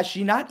 Has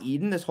she not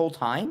eaten this whole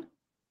time?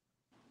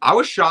 I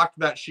was shocked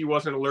that she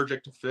wasn't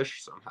allergic to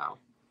fish somehow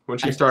when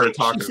she started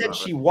talking about it. She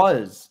said she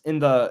was in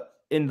the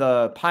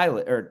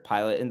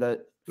pilot in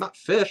the not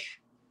fish.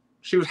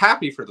 She was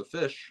happy for the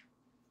fish.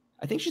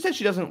 I think she said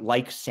she doesn't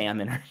like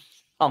salmon or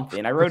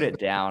something. I wrote it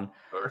down.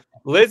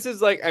 Liz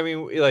is like, I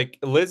mean, like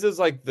Liz is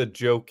like the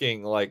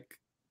joking, like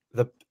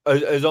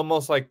is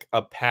almost like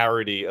a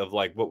parody of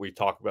like what we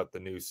talk about the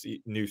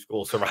new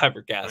school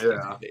Survivor casting.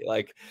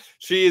 Like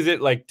she is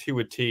it like to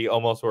a T,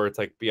 almost where it's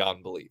like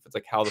beyond belief. It's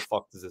like, how the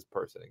fuck does this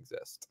person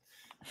exist?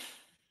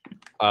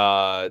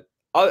 So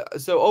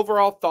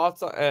overall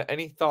thoughts,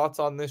 any thoughts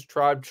on this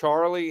tribe?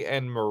 Charlie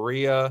and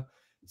Maria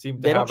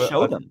seem to have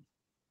a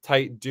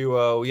tight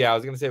duo. Yeah, I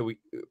was gonna say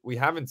we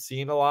haven't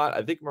seen a lot.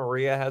 I think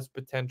Maria has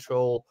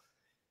potential.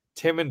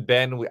 Tim and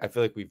Ben, I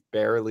feel like we've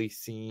barely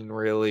seen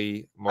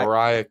really.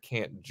 Mariah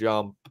can't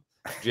jump.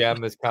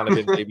 Jem has kind of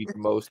been maybe the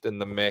most in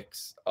the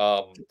mix.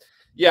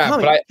 Yeah,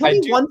 tell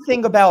me one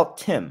thing about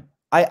Tim.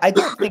 I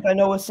don't think I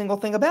know a single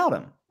thing about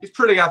him. He's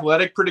pretty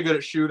athletic, pretty good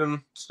at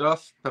shooting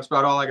stuff. That's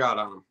about all I got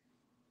on him.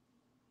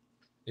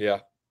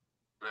 Yeah.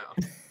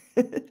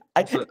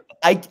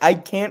 I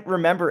can't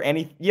remember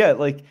any. Yeah,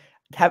 like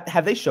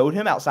have they showed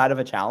him outside of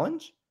a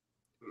challenge?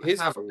 I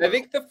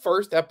think the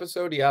first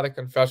episode he had a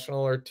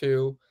confessional or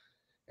two,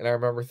 and I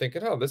remember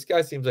thinking, oh, this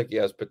guy seems like he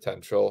has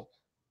potential.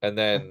 And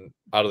then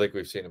I don't think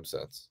we've seen him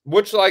since.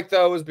 Which, like,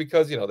 though, is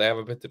because, they have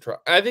a bit to try.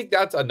 I think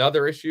that's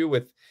another issue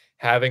with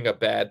having a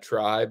bad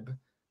tribe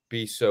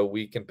be so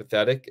weak and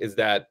pathetic, is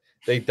that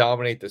they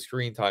dominate the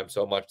screen time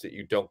so much that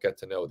you don't get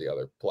to know the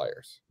other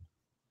players.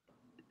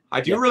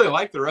 I do really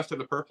like the rest of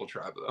the purple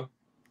tribe, though.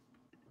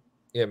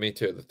 Yeah, me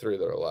too. The 3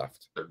 that are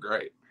left. They're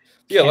great.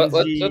 Yeah,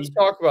 let's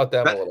talk about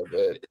them a little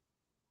bit.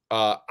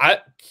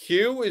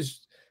 Q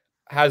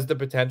has the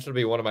potential to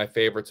be one of my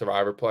favorite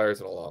Survivor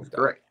players in a long time.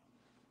 Great.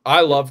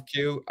 I love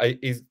Q.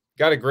 He's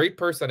got a great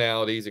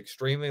personality. He's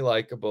extremely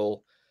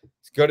likable.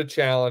 He's good at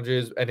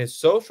challenges, and his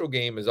social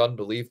game is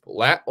unbelievable.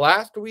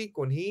 Last week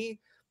when he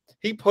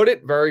put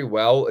it very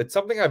well. It's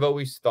something I've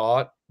always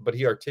thought, but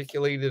he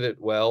articulated it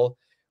well,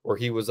 where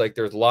he was like,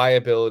 there's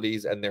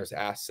liabilities and there's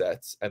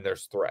assets and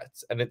there's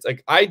threats. And it's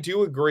like, I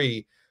do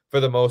agree for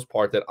the most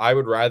part that I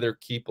would rather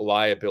keep a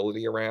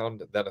liability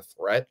around than a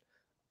threat.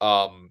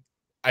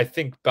 I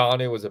think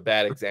Banu was a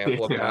bad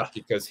example of that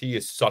because he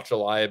is such a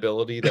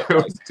liability that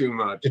was too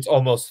much. It's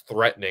almost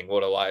threatening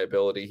what a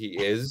liability he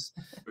is.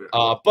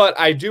 But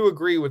I do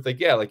agree with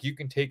like you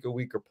can take a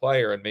weaker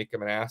player and make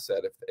him an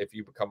asset if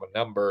you become a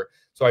number.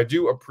 So I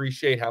do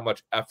appreciate how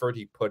much effort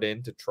he put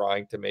into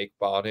trying to make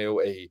Banu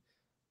a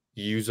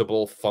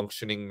usable,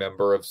 functioning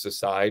member of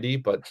society.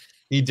 But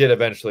he did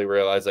eventually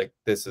realize like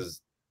this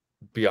is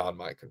beyond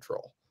my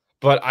control.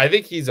 But I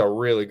think he's a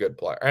really good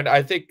player, and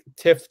I think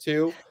Tiff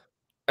too.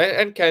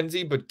 And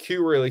Kenzie, but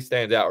Q really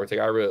stands out. Where it's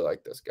like, I really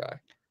like this guy.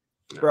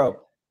 Bro,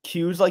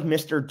 Q's like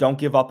Mr. Don't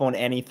give up on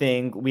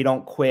anything. We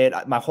don't quit.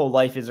 My whole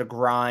life is a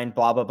grind,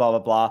 blah, blah, blah, blah,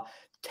 blah.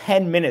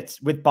 10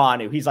 minutes with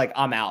Banu. He's like,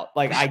 I'm out.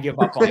 Like, I give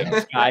up on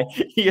this guy.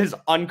 He is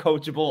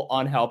uncoachable,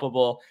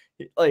 unhelpable.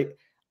 Like,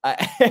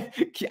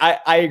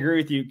 I agree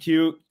with you.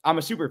 Q, I'm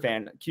a super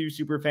fan. Q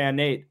super fan,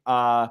 Nate.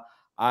 I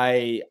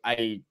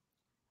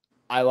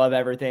love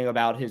everything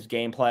about his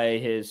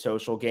gameplay, his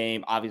social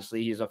game.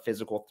 Obviously, he's a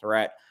physical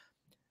threat.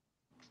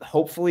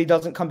 Hopefully,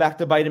 doesn't come back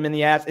to bite him in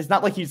the ass. It's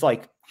not like he's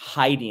like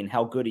hiding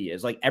how good he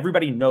is. Like,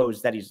 everybody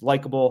knows that he's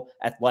likable,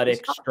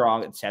 athletic,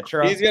 strong,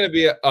 etc. He's gonna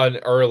be an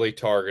early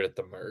target at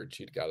the merge.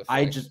 You'd got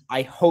to.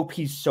 I hope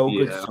he's so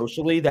good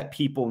socially that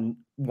people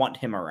want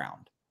him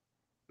around.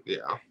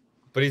 Yeah,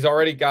 but he's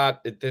already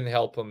got. It didn't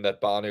help him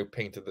that Banu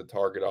painted the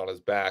target on his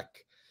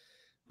back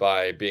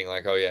by being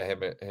like, "Oh yeah,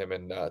 him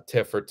and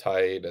Tiff are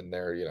tight, and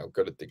they're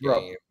good at the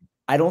game."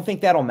 I don't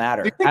think that'll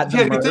matter. Do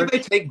you think they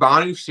take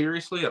Banu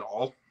seriously at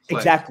all?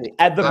 Exactly.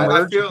 At the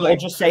merge, they'll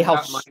just say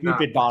how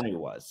stupid Banu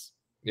was.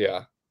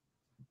 Yeah.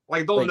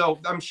 Like, they'll know.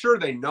 I'm sure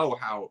they know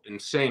how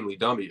insanely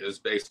dumb he is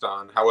based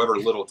on however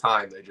little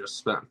time they just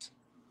spent.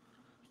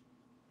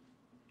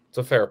 It's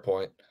a fair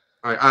point.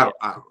 I don't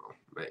know.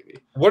 Maybe.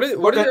 What is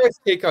your guys'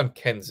 take on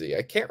Kenzie?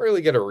 I can't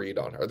really get a read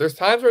on her. There's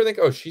times where I think,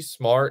 oh, she's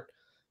smart.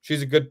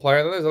 She's a good player.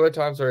 And then there's other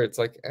times where it's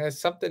like,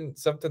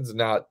 something's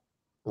not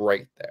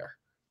right there.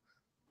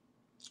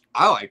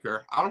 I like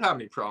her. I don't have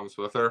any problems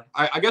with her.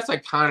 I guess I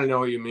kind of know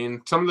what you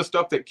mean. Some of the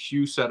stuff that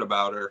Q said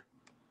about her.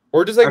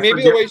 Or just like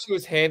maybe the way she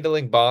was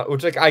handling Banu,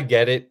 which like I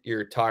get it.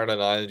 You're tired on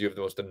an island. You have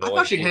the most annoying. I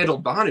thought she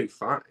handled Banu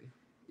fine.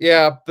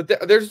 Yeah, but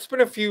there's just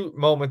been a few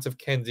moments of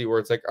Kenzie where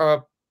it's like,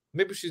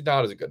 maybe she's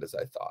not as good as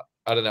I thought.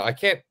 I don't know. I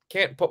can't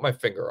put my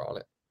finger on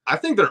it. I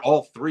think they're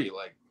all three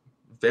like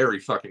very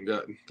fucking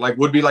good. Like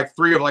would be like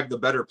three of like the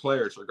better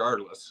players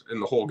regardless in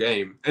the whole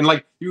game. And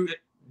like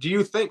do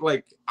you think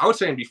like I was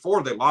saying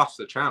before they lost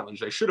the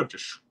challenge, they should have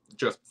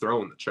just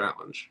thrown the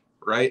challenge,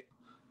 right?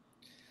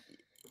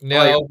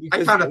 No,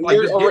 like, I kind of like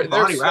they're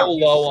so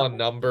low on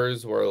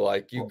numbers where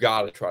like you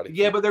gotta try to.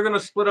 Yeah, but they're gonna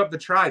split up the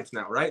tribes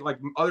now, right? Like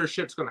other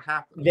shit's gonna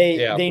happen.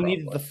 They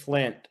needed the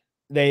Flint.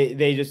 They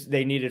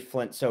needed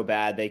Flint so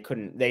bad they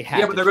couldn't. They had.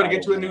 Yeah, but they're gonna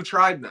get to a new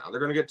tribe now. They're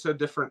gonna get to a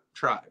different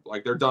tribe.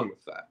 Like they're done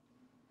with that.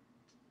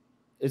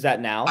 Is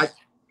that now?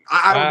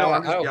 I don't know.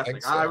 I'm just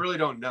guessing. So. I really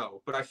don't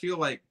know, but I feel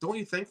like, don't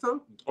you think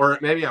so? Or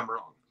maybe I'm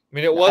wrong. I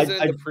mean, it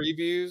wasn't in the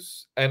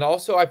previews, and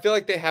also I feel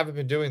like they haven't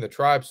been doing the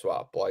tribe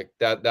swap like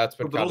that. That's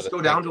been kind of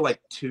go down to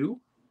like 2.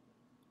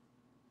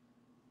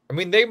 I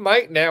mean, they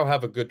might now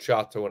have a good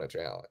shot to win a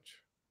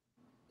challenge.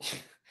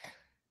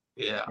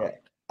 Yeah,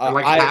 and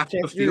like half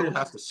the field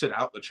has to sit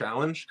out the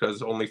challenge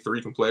because only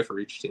 3 can play for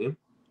each team.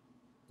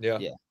 Yeah.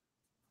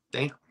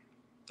 Damn.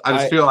 I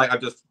just feel like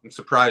I'm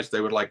surprised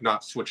they would like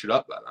not switch it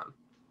up that on.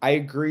 I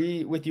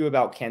agree with you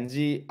about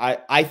Kenzie.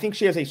 I think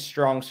she has a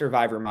strong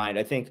survivor mind.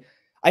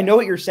 I know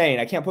what you're saying.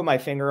 I can't put my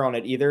finger on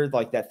it either.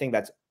 Like that thing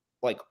that's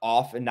like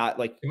off and not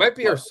like. It might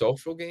be her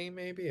social game,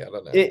 maybe. I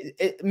don't know.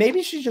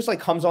 Maybe she just like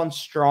comes on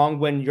strong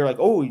when you're like,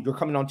 oh, you're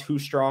coming on too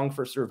strong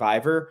for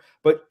Survivor.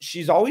 But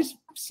she's always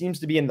seems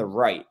to be in the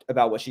right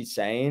about what she's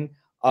saying.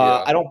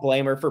 I don't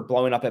blame her for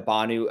blowing up at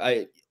Banu.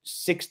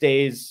 6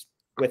 days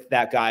with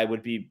that guy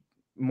would be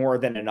more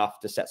than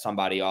enough to set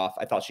somebody off.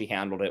 I thought she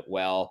handled it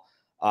well.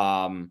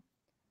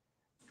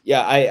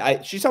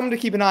 Yeah, she's someone to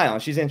keep an eye on.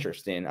 She's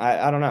interesting.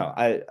 I don't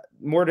know.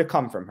 More to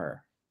come from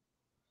her.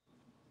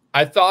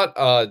 I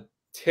thought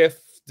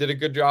Tiff did a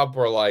good job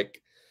where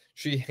like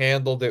she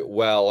handled it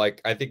well.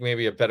 Like I think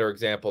maybe a better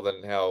example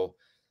than how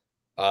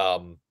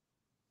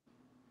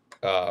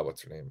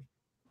what's her name?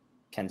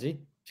 Kenzie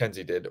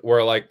did.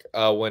 Where like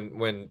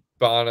when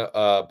Banu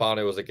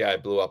was like, yeah, I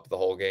blew up the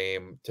whole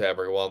game to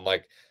everyone,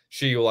 like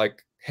she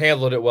like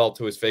handled it well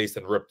to his face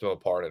and ripped him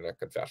apart in a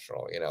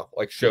confessional,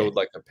 like showed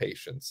like a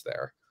patience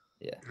there.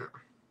 Yeah.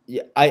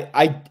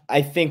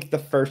 I think the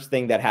first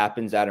thing that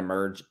happens at a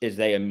merge is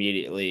they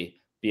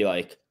immediately be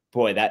like,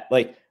 boy, that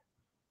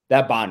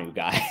Banu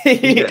guy,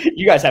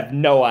 you guys have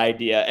no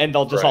idea. And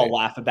they'll just all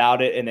laugh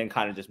about it and then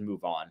kind of just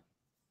move on.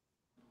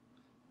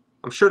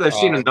 I'm sure they've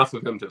seen enough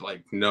of him to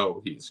like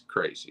know he's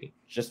crazy.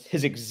 Just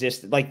his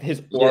existence, like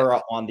his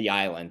aura on the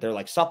island. They're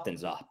like,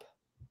 something's up.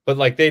 But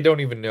like they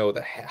don't even know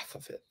the half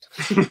of it.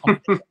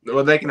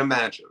 Well, they can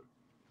imagine.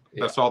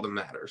 That's all that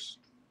matters.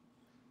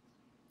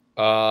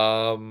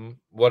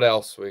 What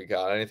else we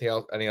got? Anything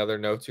else? Any other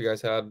notes you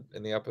guys had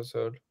in the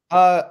episode?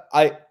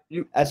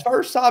 As far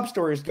as sob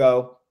stories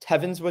go,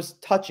 Tevin's was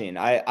touching.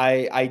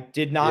 I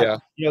did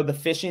not, the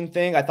fishing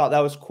thing. I thought that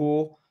was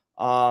cool.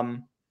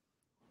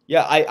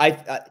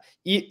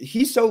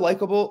 He's so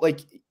likable.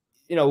 Like,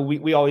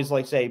 we always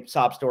like say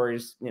sob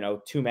stories,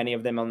 too many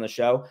of them on the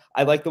show.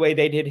 I like the way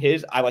they did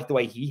his. I like the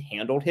way he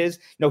handled his.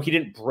 He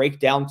didn't break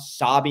down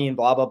sobbing and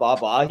blah, blah, blah,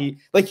 blah.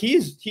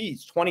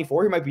 He's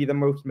 24. He might be the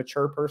most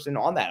mature person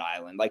on that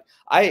island. Like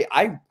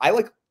I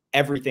like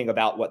everything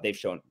about what they've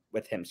shown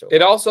with him. So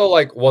it also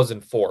like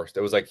wasn't forced.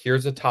 It was like,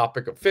 here's a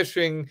topic of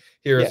fishing.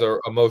 Here's an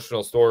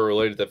emotional story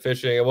related to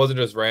fishing. It wasn't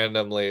just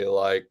randomly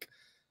like,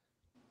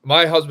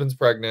 my husband's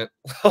pregnant,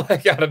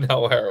 like out of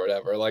nowhere or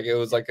whatever. Like it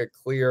was like a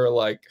clear,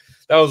 like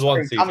that was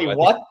one season. Tell me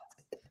what?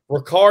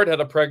 Ricard had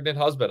a pregnant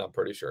husband, I'm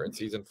pretty sure, in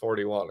season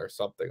 41 or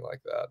something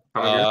like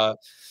that.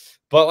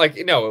 But like,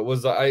 it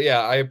was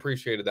I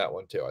appreciated that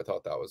one too. I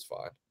thought that was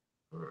fine.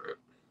 Right.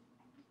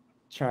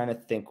 Trying to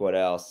think what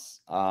else.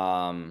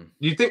 I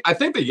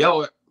think the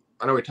yellow,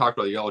 I know we talked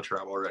about the yellow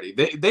tribe already.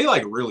 They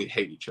like really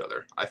hate each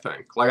other, I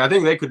think. Like I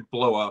think they could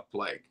blow up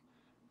like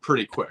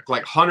pretty quick.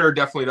 Like Hunter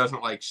definitely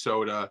doesn't like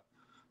Soda.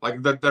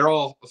 Like they're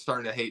all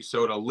starting to hate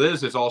Soda.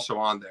 Liz is also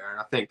on there, and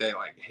I think they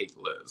like hate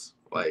Liz.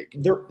 Like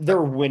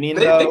they're winning.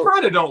 They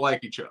kind of don't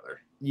like each other.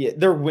 Yeah,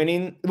 they're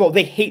winning. Well,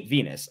 they hate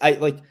Venus. I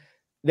think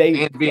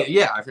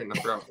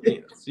that's right.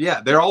 Venus.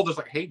 Yeah, they're all just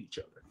like hate each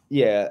other.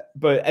 Yeah,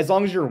 but as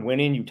long as you're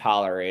winning, you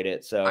tolerate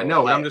it. So I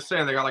know, but I'm just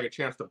saying they got like a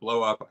chance to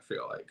blow up. I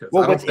feel like.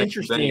 Well, what's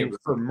interesting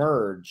for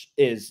merge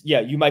is,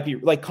 you might be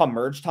like come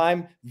merge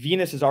time.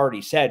 Venus has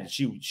already said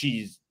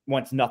she's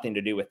wants nothing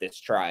to do with this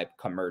tribe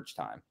come merge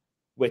time,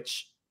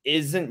 which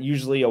isn't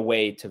usually a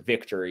way to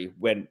victory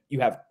when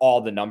you have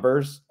all the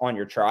numbers on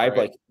your tribe.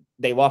 Right. Like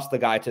they lost the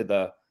guy to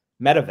the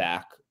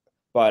medevac,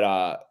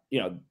 but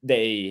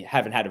they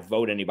haven't had to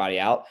vote anybody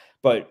out.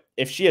 But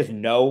if she has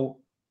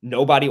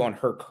nobody on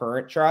her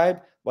current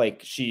tribe,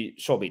 like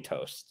she'll be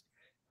toast.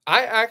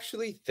 I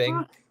actually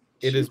think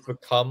it has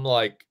become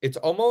like it's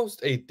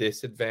almost a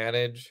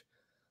disadvantage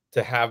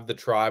to have the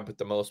tribe with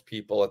the most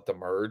people at the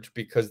merge,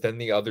 because then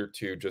the other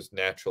two just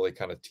naturally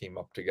kind of team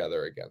up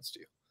together against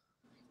you.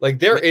 Like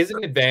there is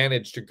an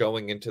advantage to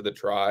going into the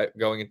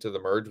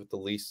merge with the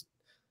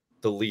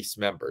least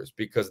members,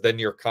 because then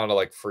you're kind of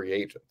like free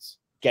agents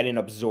getting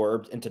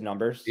absorbed into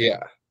numbers.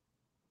 Yeah.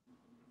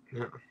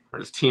 Or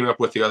just team up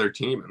with the other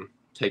team and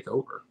take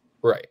over.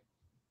 Right.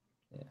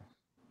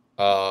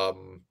 Yeah.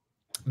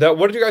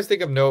 What did you guys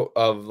think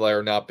of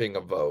there not being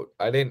a vote?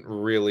 I didn't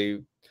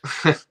really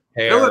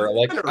care.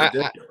 Like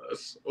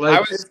ridiculous.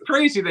 It's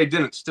crazy they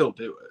didn't still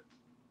do it.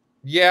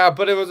 Yeah,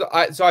 but it was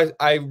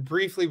I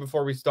briefly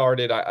before we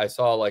started, I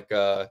saw like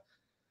the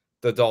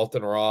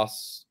Dalton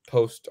Ross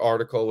post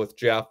article with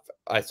Jeff.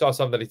 I saw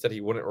something that he said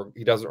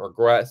he doesn't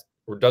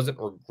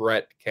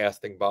regret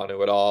casting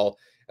Banu at all.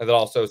 And then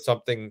also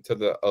something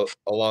to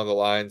along the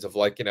lines of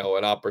like, an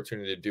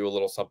opportunity to do a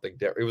little something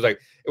different.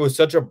 It was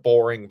such a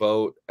boring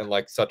vote and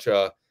like such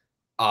a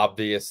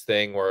obvious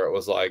thing where it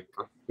was like,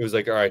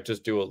 all right,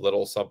 just do a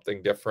little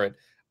something different.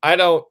 I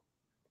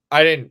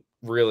didn't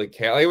really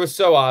care. Like, it was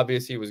so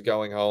obvious he was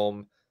going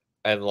home,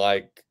 and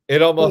like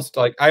it almost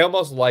like I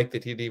almost liked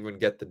that he didn't even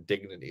get the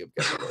dignity of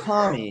getting home.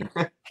 Tommy,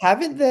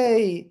 haven't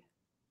they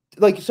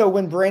so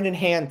when Brandon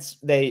Hance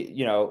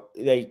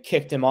they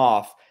kicked him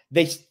off,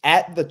 they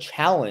at the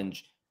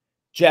challenge,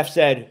 Jeff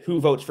said, "Who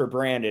votes for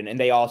Brandon?" And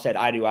they all said,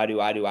 "I do, I do,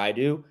 I do, I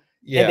do."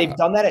 Yeah. And they've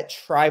done that at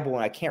Tribal,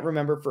 and I can't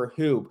remember for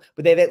who,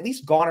 but they've at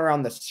least gone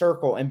around the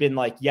circle and been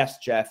like, "Yes,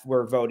 Jeff,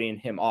 we're voting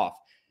him off."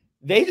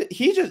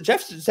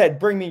 Jeff said,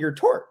 "Bring me your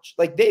torch."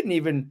 Like they didn't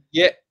even.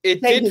 Yeah,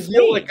 it did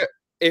feel like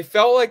it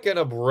felt like an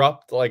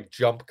abrupt like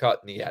jump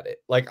cut in the edit.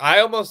 Like I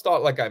almost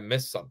thought like I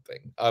missed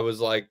something. I was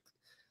like,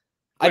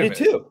 I did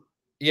too.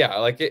 Yeah,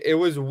 like it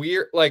was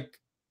weird. Like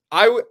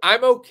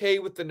I'm okay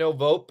with the no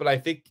vote, but I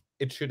think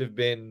it should have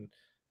been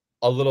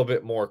a little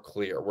bit more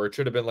clear, where it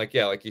should have been like,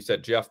 like you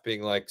said, Jeff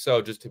being like,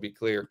 so just to be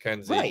clear,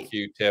 Kenzie,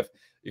 Q, Tiff,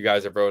 you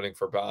guys are voting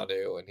for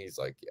Banu, and he's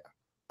like, yeah.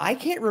 I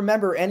can't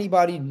remember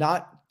anybody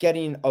not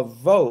getting a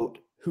vote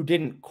who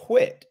didn't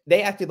quit.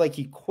 They acted like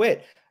he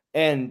quit,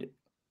 and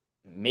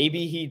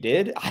maybe he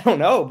did. I don't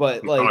know,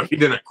 but like no, he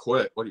didn't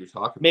quit. What are you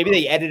talking about? Maybe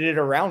they edited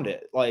around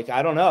it. Like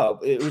I don't know.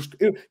 It was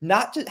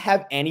not to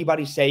have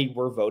anybody say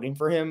we're voting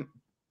for him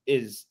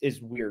is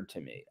weird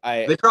to me.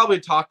 They probably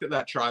talked at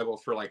that Tribal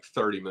for like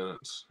 30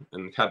 minutes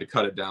and had to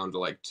cut it down to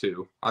like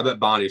 2. I bet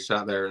Bonnie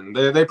sat there and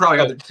they probably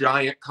had a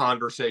giant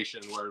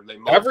conversation where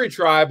every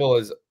Tribal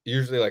is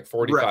usually like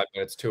 45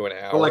 minutes to an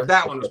hour. But like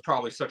that one was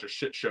probably such a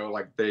shit show.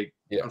 Like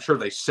I'm sure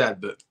they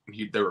said that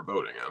they were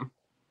voting him.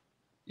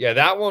 Yeah,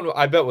 that one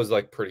I bet was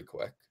like pretty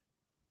quick.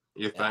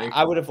 You think?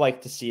 I would have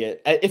liked to see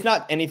it, if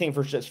not anything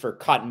for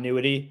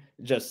continuity.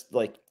 Just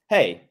like,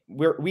 hey,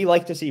 we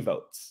like to see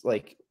votes.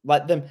 Like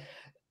let them.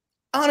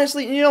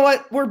 Honestly, you know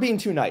what? We're being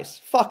too nice.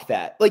 Fuck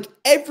that. Like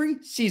every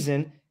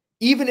season,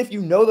 even if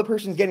you know the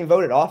person's getting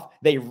voted off,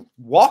 they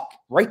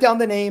write down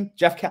the name,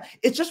 Jeff.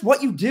 It's just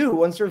what you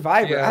do on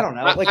Survivor. Yeah. I don't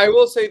know. Like I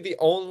will say the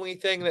only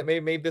thing that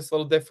made this a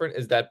little different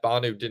is that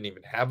Banu didn't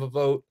even have a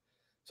vote.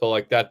 So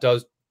like that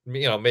does,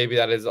 maybe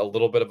that is a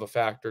little bit of a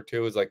factor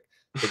too, is like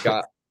the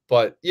guy.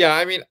 But yeah,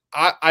 I mean,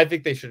 I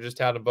think they should just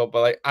have a vote.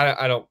 But like,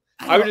 I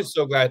was just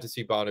so glad to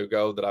see Banu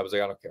go that I was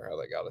like, I don't care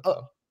how they got it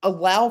though.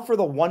 Allow for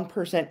the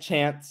 1%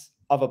 chance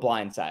of a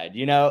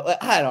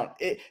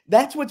blindside,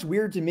 that's what's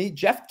weird to me.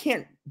 Jeff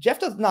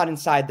does not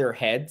inside their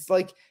heads.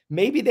 Like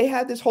maybe they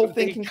had this whole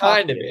thing.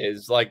 Kind of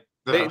is like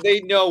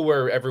they know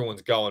where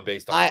everyone's going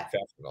based on.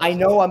 I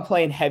know I'm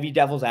playing heavy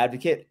devil's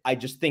advocate. I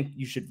just think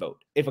you should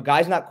vote. If a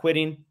guy's not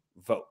quitting,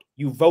 vote.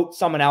 You vote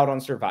someone out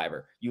on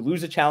Survivor. You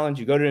lose a challenge.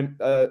 You go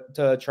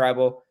to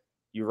Tribal.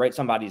 You write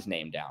somebody's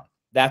name down.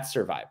 That's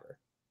Survivor.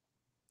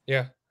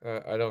 Yeah,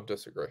 I don't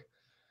disagree.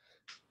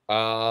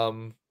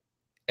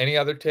 Any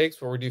other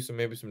takes where we do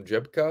maybe some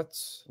jib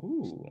cuts?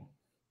 Ooh.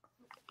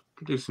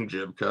 Do some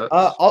jib cuts.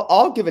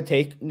 I'll give a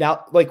take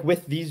now. Like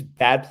with these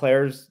bad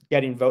players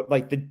getting vote,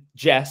 like the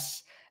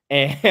Jess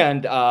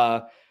and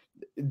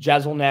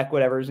Jezelnik,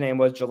 whatever his name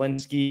was,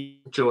 Jelinski,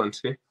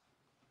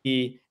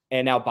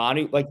 and now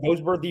Banu. Like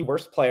those were the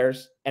worst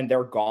players, and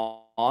they're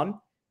gone.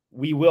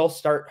 We will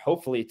start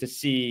hopefully to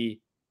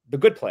see the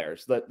good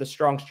players, the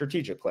strong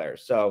strategic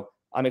players. So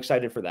I'm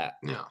excited for that.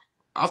 Yeah.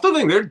 I also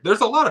think there's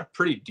a lot of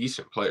pretty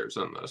decent players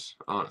in this,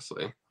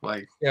 honestly.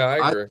 Like, yeah,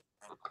 I agree.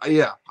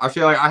 I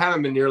feel like I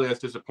haven't been nearly as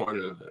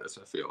disappointed in this.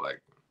 I feel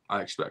like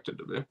I expected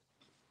to be.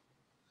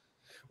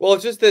 Well,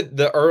 it's just that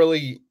the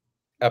early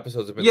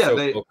episodes have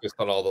been focused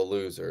on all the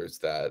losers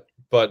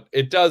but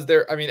it does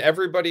I mean,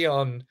 everybody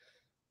on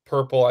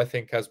Purple, I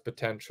think, has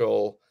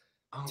potential.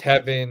 Oh.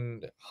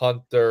 Tevin,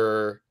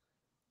 Hunter,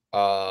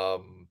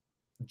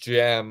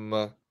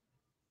 Jem,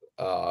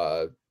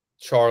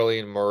 Charlie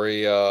and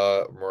Maria,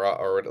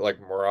 or like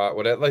Murat,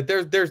 whatever. Like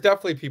there's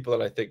definitely people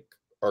that I think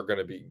are going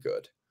to be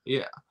good.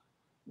 Yeah.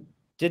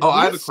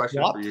 I have a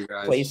question for you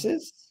guys.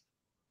 Places?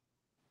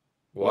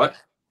 What?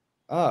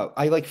 Oh,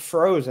 I like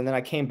froze and then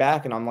I came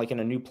back and I'm like in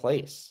a new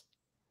place.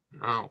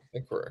 Oh, I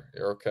think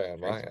you're okay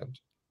on my end.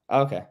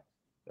 Okay.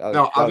 I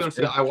was gonna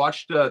say I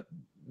watched.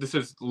 This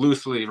is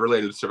loosely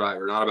related to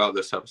Survivor, not about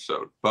this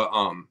episode, but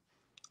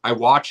I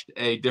watched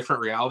a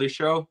different reality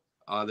show,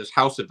 this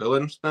House of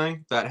Villains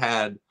thing that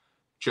had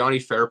Johnny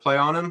Fairplay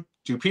on him.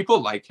 Do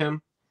people like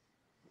him?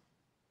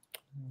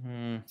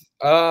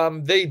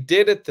 Mm-hmm. They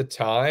did at the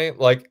time.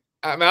 Like,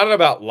 I don't know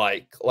about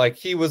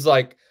he was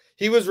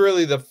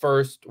really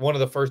one of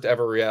the first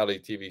ever reality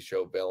TV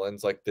show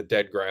villains, like the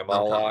dead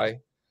grandma lie.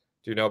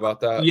 Do you know about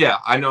that? Yeah,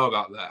 I know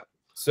about that.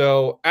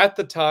 So at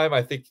the time,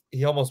 I think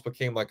he almost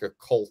became like a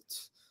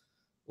cult,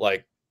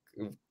 like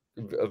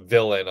a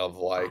villain of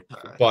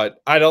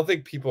but I don't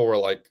think people were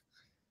like,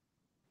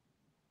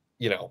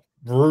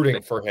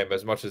 rooting for him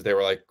as much as they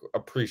were like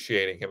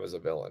appreciating him as a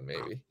villain.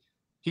 Maybe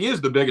he is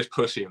the biggest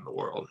pussy in the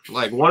world.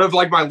 Like one of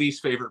my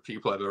least favorite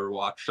people I've ever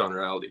watched on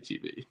reality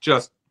TV.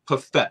 Just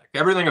pathetic.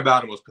 Everything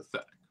about him was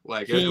pathetic.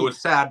 Like it was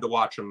sad to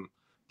watch him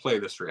play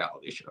this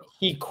reality show.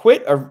 He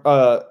quit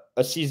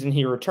a season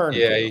he returned.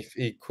 Yeah,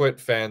 he quit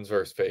Fans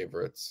vs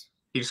Favorites.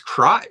 He just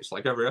cries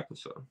like every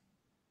episode.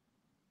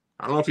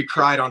 I don't know if he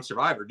cried on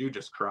Survivor. Dude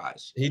just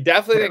cries. He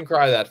definitely didn't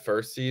cry that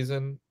first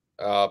season,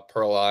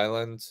 Pearl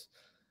Islands.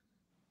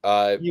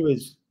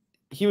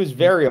 He was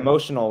very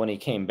emotional when he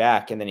came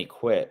back and then he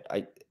quit.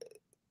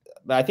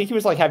 I think he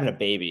was like having a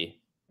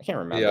baby. I can't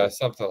remember. Yeah,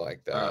 something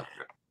like that.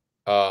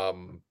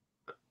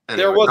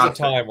 There was a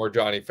time where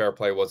Johnny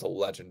Fairplay was a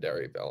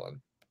legendary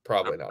villain.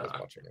 Probably not as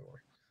much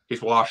anymore.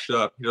 He's washed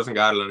up. He doesn't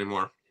got it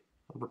anymore.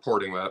 I'm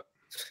reporting that.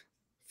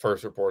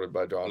 First reported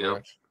by John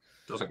Rich.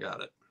 Doesn't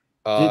got it.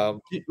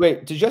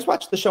 Did you guys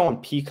watch the show on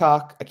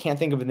Peacock? I can't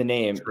think of the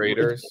name.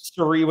 Traders.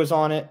 Story was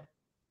on it.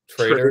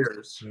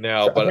 Traders.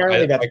 No, but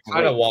I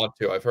kind of want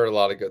to. I've heard a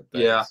lot of good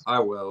things. Yeah, I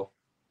will.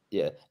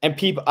 Yeah, and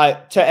people,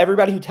 to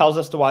everybody who tells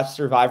us to watch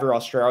Survivor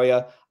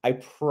Australia, I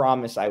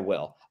promise I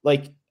will.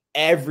 Like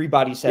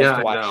everybody says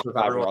to watch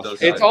Survivor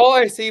Australia. It's all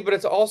I see, but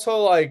it's also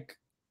like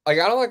I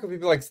don't like when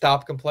people like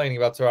stop complaining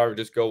about Survivor,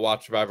 just go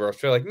watch Survivor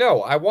Australia. Like,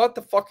 no, I want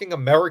the fucking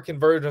American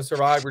version of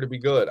Survivor to be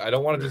good. I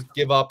don't want to just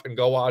give up and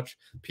go watch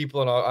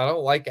people. I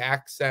don't like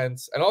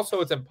accents, and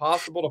also it's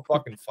impossible to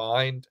fucking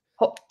find.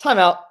 Time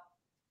out.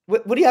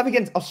 What do you have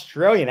against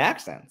Australian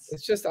accents?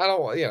 It's just I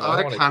don't want.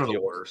 I don't kind of the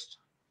worst.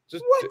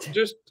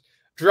 Just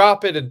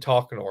drop it and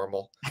talk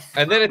normal.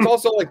 And then it's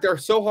also like they're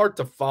so hard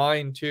to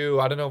find too.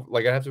 I don't know.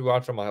 Like I have to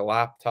watch on my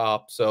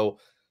laptop, so.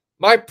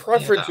 My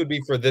preference would be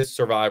for this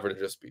Survivor to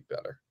just be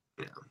better.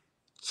 Yeah.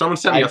 Someone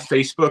sent me a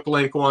Facebook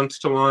link once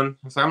to one.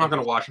 I was like, I'm not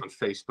going to watch it on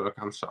Facebook.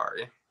 I'm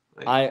sorry.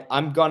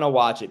 I'm going to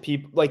watch it.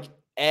 People like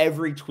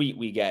every tweet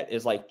we get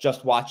is like,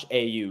 just watch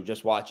AU.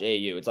 Just watch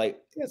AU. It's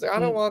like, I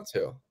don't want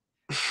to.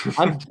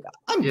 I'm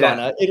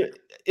gonna.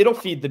 It'll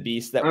feed the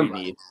beast that we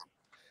need.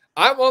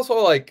 I'm also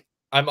like,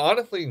 I'm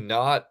honestly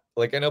not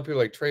like, I know people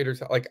like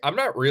Traders. Like, I'm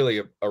not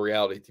really a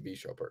reality TV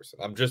show person.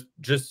 I'm just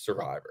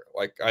Survivor.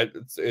 Like,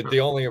 it's the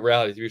only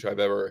reality TV show I've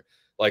ever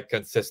like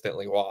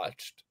consistently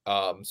watched.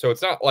 So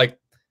it's not like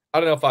I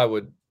don't know if I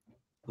would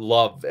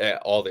love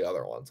all the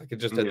other ones. Like, it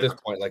just at this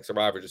point, like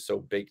Survivor is just so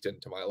baked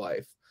into my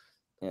life.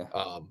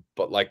 Yeah.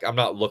 But like, I'm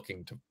not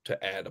looking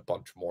to add a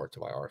bunch more to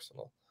my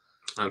arsenal.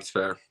 That's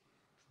fair.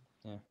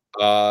 Yeah.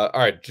 All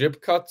right,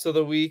 jib cuts of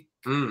the week.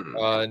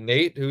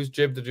 Nate, whose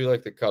jib did you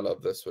like the cut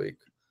of this week?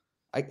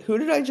 Who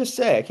did I just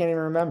say? I can't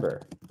even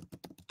remember.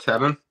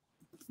 Tevin?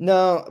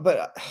 No,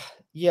 but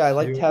yeah, I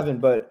like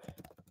Tevin, but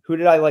who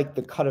did I like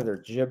the cut of their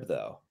jib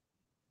though?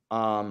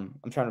 I'm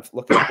trying to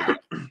look at it.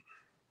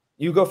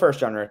 You go first,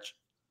 John Rich.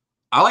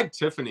 I like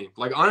Tiffany.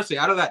 Like honestly,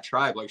 out of that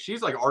tribe, like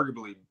she's like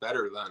arguably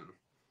better than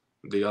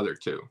the other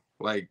two.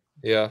 Like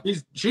yeah,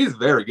 she's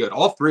very good.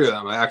 All three of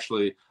them, I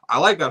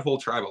like that whole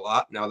tribe a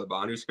lot now that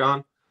Banu's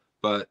gone.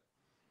 But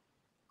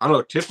I don't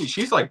know, Tiffany,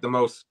 she's like the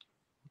most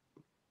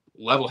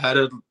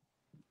level-headed,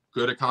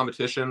 good at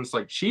competitions.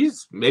 Like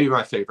she's maybe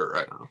my favorite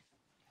right now.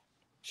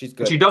 She's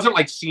good. She doesn't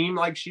like seem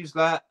like she's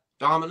that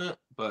dominant,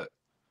 but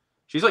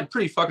she's like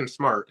pretty fucking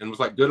smart and was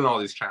like good in all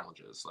these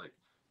challenges. Like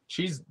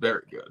she's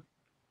very good.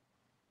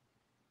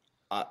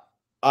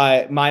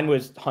 Mine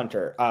was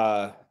Hunter.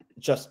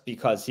 Just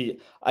because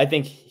I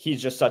think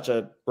he's just such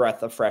a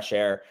breath of fresh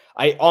air.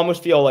 I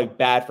almost feel like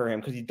bad for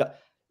him because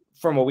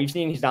from what we've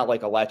seen, he's not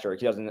like electric.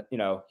 He doesn't,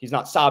 he's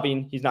not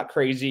sobbing. He's not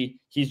crazy.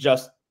 He's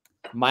just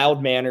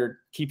mild mannered,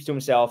 keeps to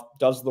himself,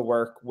 does the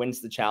work, wins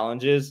the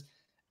challenges.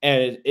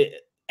 And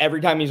every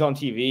time he's on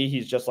TV,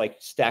 he's just like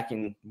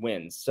stacking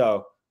wins.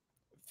 So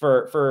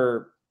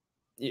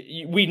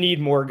we need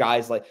more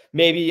guys. Like,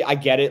 maybe I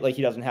get it. Like,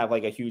 he doesn't have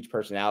like a huge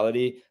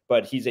personality,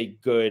 but he's a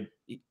good,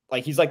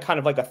 like, he's like kind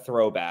of like a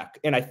throwback.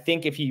 And I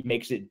think if he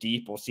makes it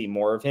deep, we'll see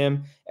more of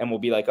him and we'll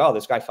be like, oh,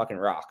 this guy fucking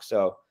rocks.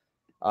 So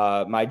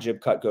my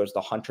jib cut goes to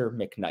Hunter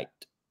McKnight.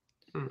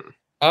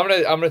 I'm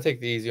gonna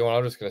take the easy one.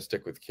 I'm just gonna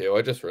stick with Q.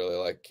 I just really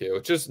like Q.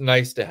 It's just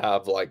nice to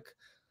have like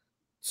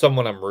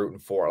someone I'm rooting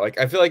for. Like,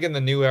 I feel like in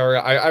the new era,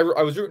 I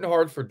was rooting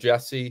hard for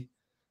Jesse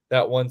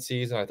that one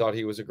season. I thought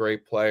he was a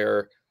great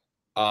player.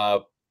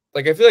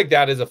 Like, I feel like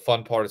that is a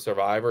fun part of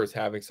Survivor, is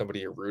having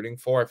somebody you're rooting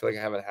for. I feel like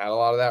I haven't had a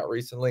lot of that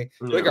recently.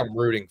 I feel like I'm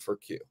rooting for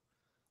Q.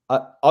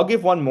 I'll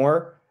give one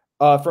more.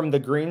 From the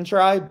Green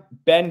Tribe,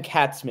 Ben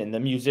Katzman, the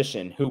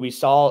musician, who we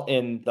saw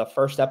in the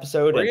first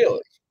episode. Really?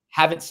 And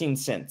haven't seen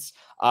since.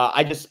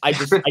 I just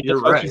You're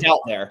hope right. he's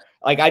out there.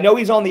 Like, I know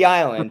he's on the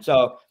island,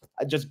 so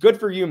just good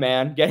for you,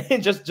 man.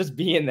 Just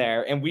being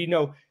there. And we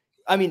know,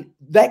 I mean,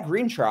 that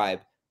Green Tribe,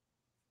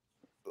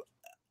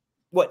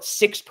 what,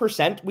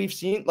 6% we've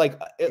seen? Like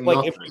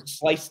if we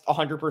sliced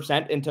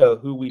 100% into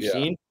who we've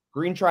seen,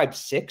 Green Tribe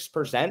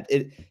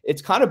 6%.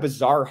 It's kind of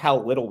bizarre how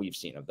little we've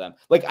seen of them.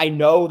 Like, I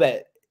know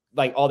that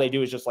like all they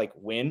do is just like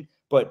win,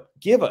 but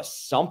give us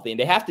something.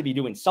 They have to be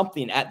doing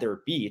something at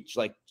their beach.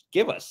 Like,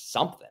 give us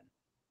something.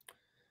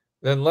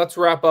 Then let's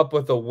wrap up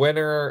with a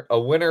winner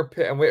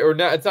pick. Or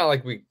not, it's not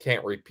like we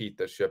can't repeat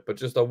this shit, but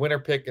just a winner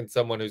pick and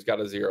someone who's got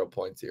a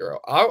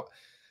 0.0.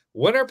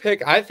 Winner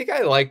pick, I think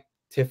I like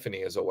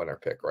Tiffany as a winner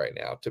pick right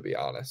now, to be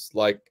honest.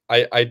 Like,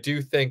 I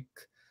do think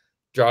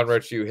John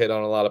Rich, you hit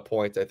on a lot of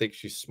points. I think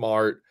she's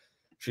smart.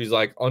 She's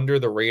like under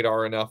the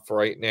radar enough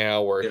right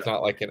now where it's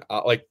not like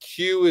like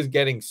Q is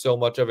getting so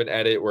much of an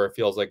edit where it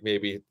feels like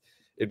maybe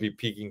it'd be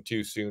peaking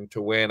too soon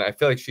to win. I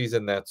feel like she's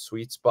in that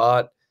sweet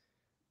spot.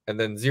 And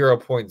then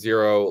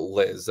 0.0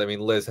 Liz. I mean,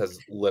 Liz has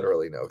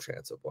literally no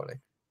chance of winning.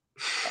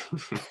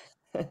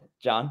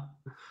 John?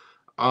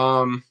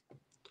 I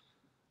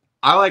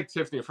like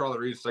Tiffany for all the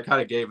reasons. I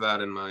kind of gave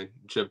that in my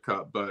jib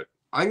cut, but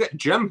I think that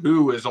Jem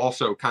Hu is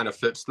also kind of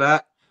fits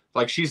that.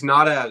 Like, she's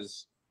not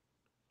as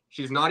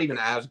good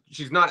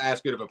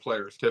of a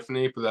player as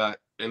Tiffany, but that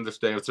in this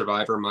day of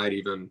Survivor might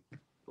even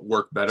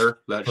work better.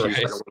 That she's like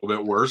a little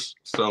bit worse.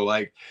 So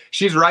like,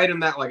 she's right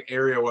in that like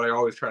area what I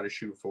always try to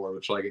shoot for,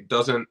 which like it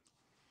doesn't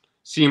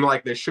seem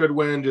like they should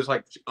win, just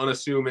like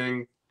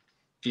unassuming,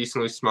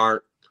 decently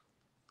smart.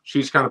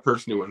 She's the kind of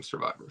person who wins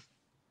Survivor.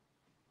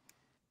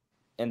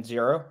 And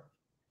 0?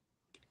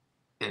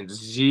 And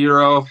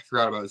 0, I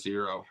forgot about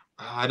 0.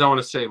 I don't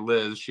want to say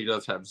Liz. She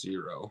does have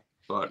 0,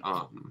 but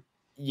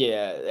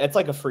yeah, it's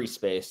like a free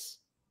space.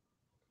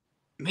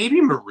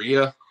 Maybe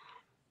Maria.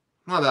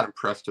 I'm not that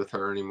impressed with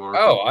her anymore.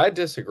 Oh, I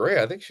disagree.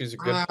 I think she's a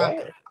good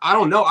player. I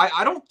don't know.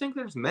 I don't think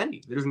there's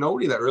many. There's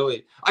nobody that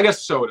really. I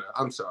guess Soda.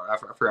 I'm sorry. I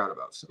forgot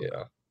about Soda.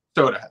 Yeah.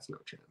 Soda has no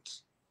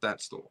chance.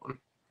 That's the one.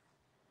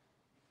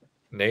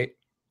 Nate?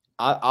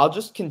 I'll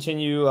just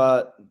continue.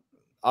 I'll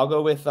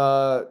go with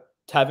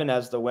Tevin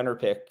as the winner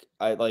pick.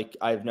 I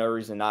have no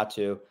reason not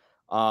to.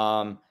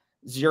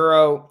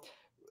 0.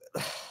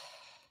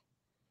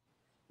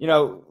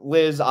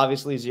 Liz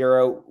obviously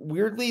 0.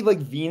 Weirdly, like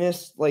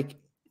Venus, like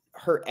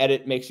her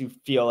edit makes you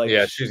feel like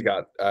she's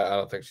got. I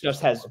don't think she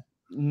just has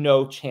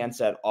no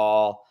chance at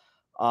all.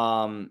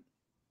 I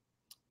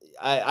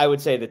would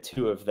say the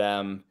two of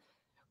them.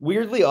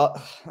 Weirdly,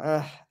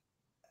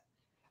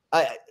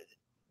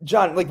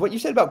 John, like what you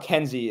said about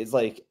Kenzie is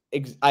like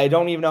I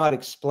don't even know how to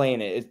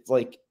explain it. It's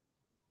like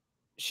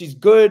she's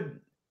good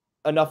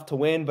enough to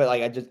win, but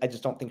like I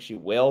just don't think she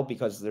will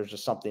because there's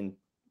just something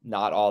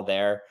not all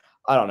there.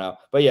 I don't know,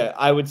 but yeah,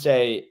 I would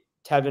say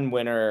Tevin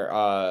winner.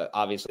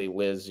 Obviously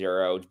Liz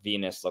 0.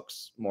 Venus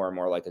looks more and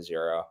more like a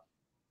 0.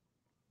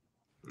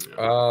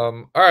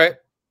 All right,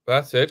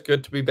 that's it.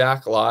 Good to be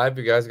back live.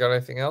 You guys got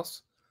anything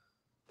else?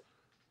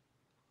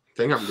 I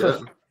think I'm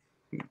good.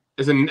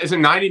 Is it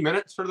 90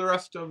 minutes for the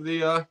rest of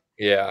the?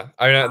 Yeah,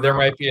 I mean there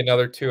might be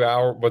another 2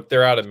 hour, but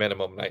they're at a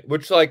minimum night,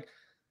 which like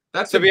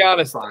that's to be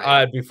honest, fine.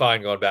 I'd be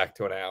fine going back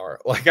to an hour.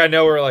 Like I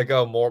know we're like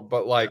more,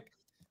 but like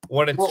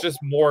when it's just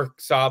more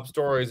sob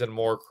stories and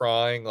more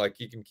crying, like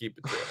you can keep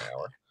it to an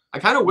hour. I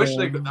kind of wish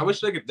they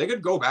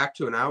could go back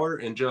to an hour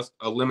and just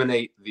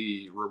eliminate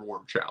the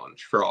reward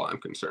challenge for all I'm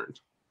concerned.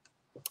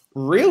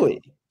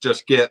 Really?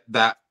 Just get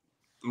that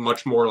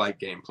much more like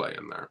gameplay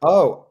in there.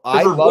 Oh,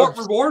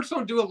 rewards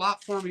don't do a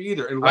lot for me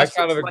either. I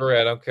kind of agree.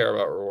 I don't care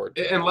about rewards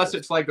unless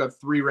it's like a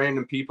 3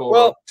 random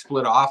people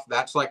split off.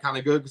 That's like kind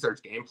of good because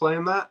there's gameplay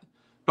in that.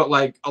 but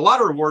like a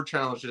lot of reward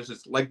challenges,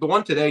 it's like the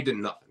one today did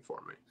nothing for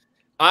me.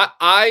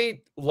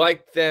 I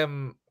liked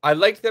them. I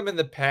liked them in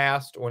the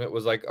past when it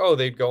was like, oh,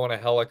 they'd go on a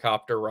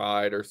helicopter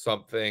ride or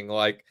something.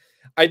 Like,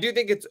 I do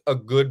think it's a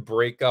good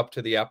breakup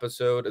to the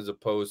episode as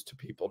opposed to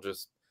people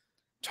just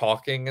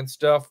talking and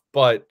stuff.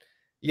 But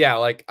yeah,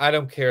 like I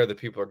don't care that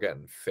people are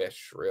getting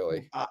fish,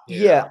 really.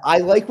 Yeah, I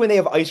like when they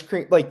have ice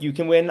cream. Like you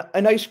can win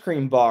an ice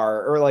cream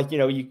bar, or like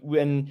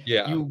when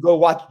you go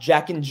watch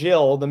Jack and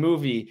Jill the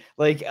movie.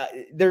 Like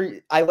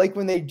I like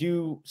when they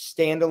do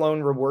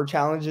standalone reward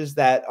challenges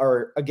that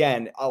are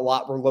again a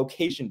lot more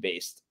location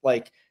based.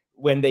 Like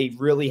when they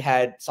really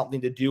had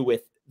something to do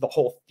with the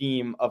whole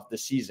theme of the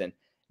season.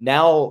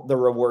 Now the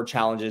reward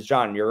challenges,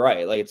 John, you're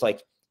right. Like it's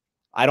like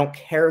I don't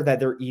care that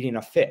they're eating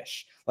a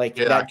fish. Like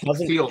that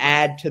doesn't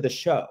add to the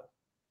show.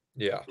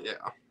 Yeah.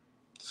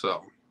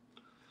 So,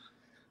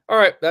 all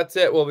right, that's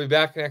it. We'll be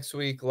back next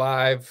week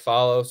live.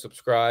 Follow,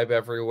 subscribe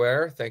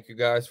everywhere. Thank you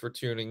guys for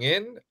tuning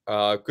in.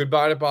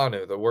 Goodbye to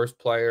Banu, the worst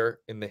player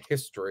in the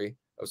history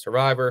of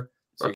Survivor.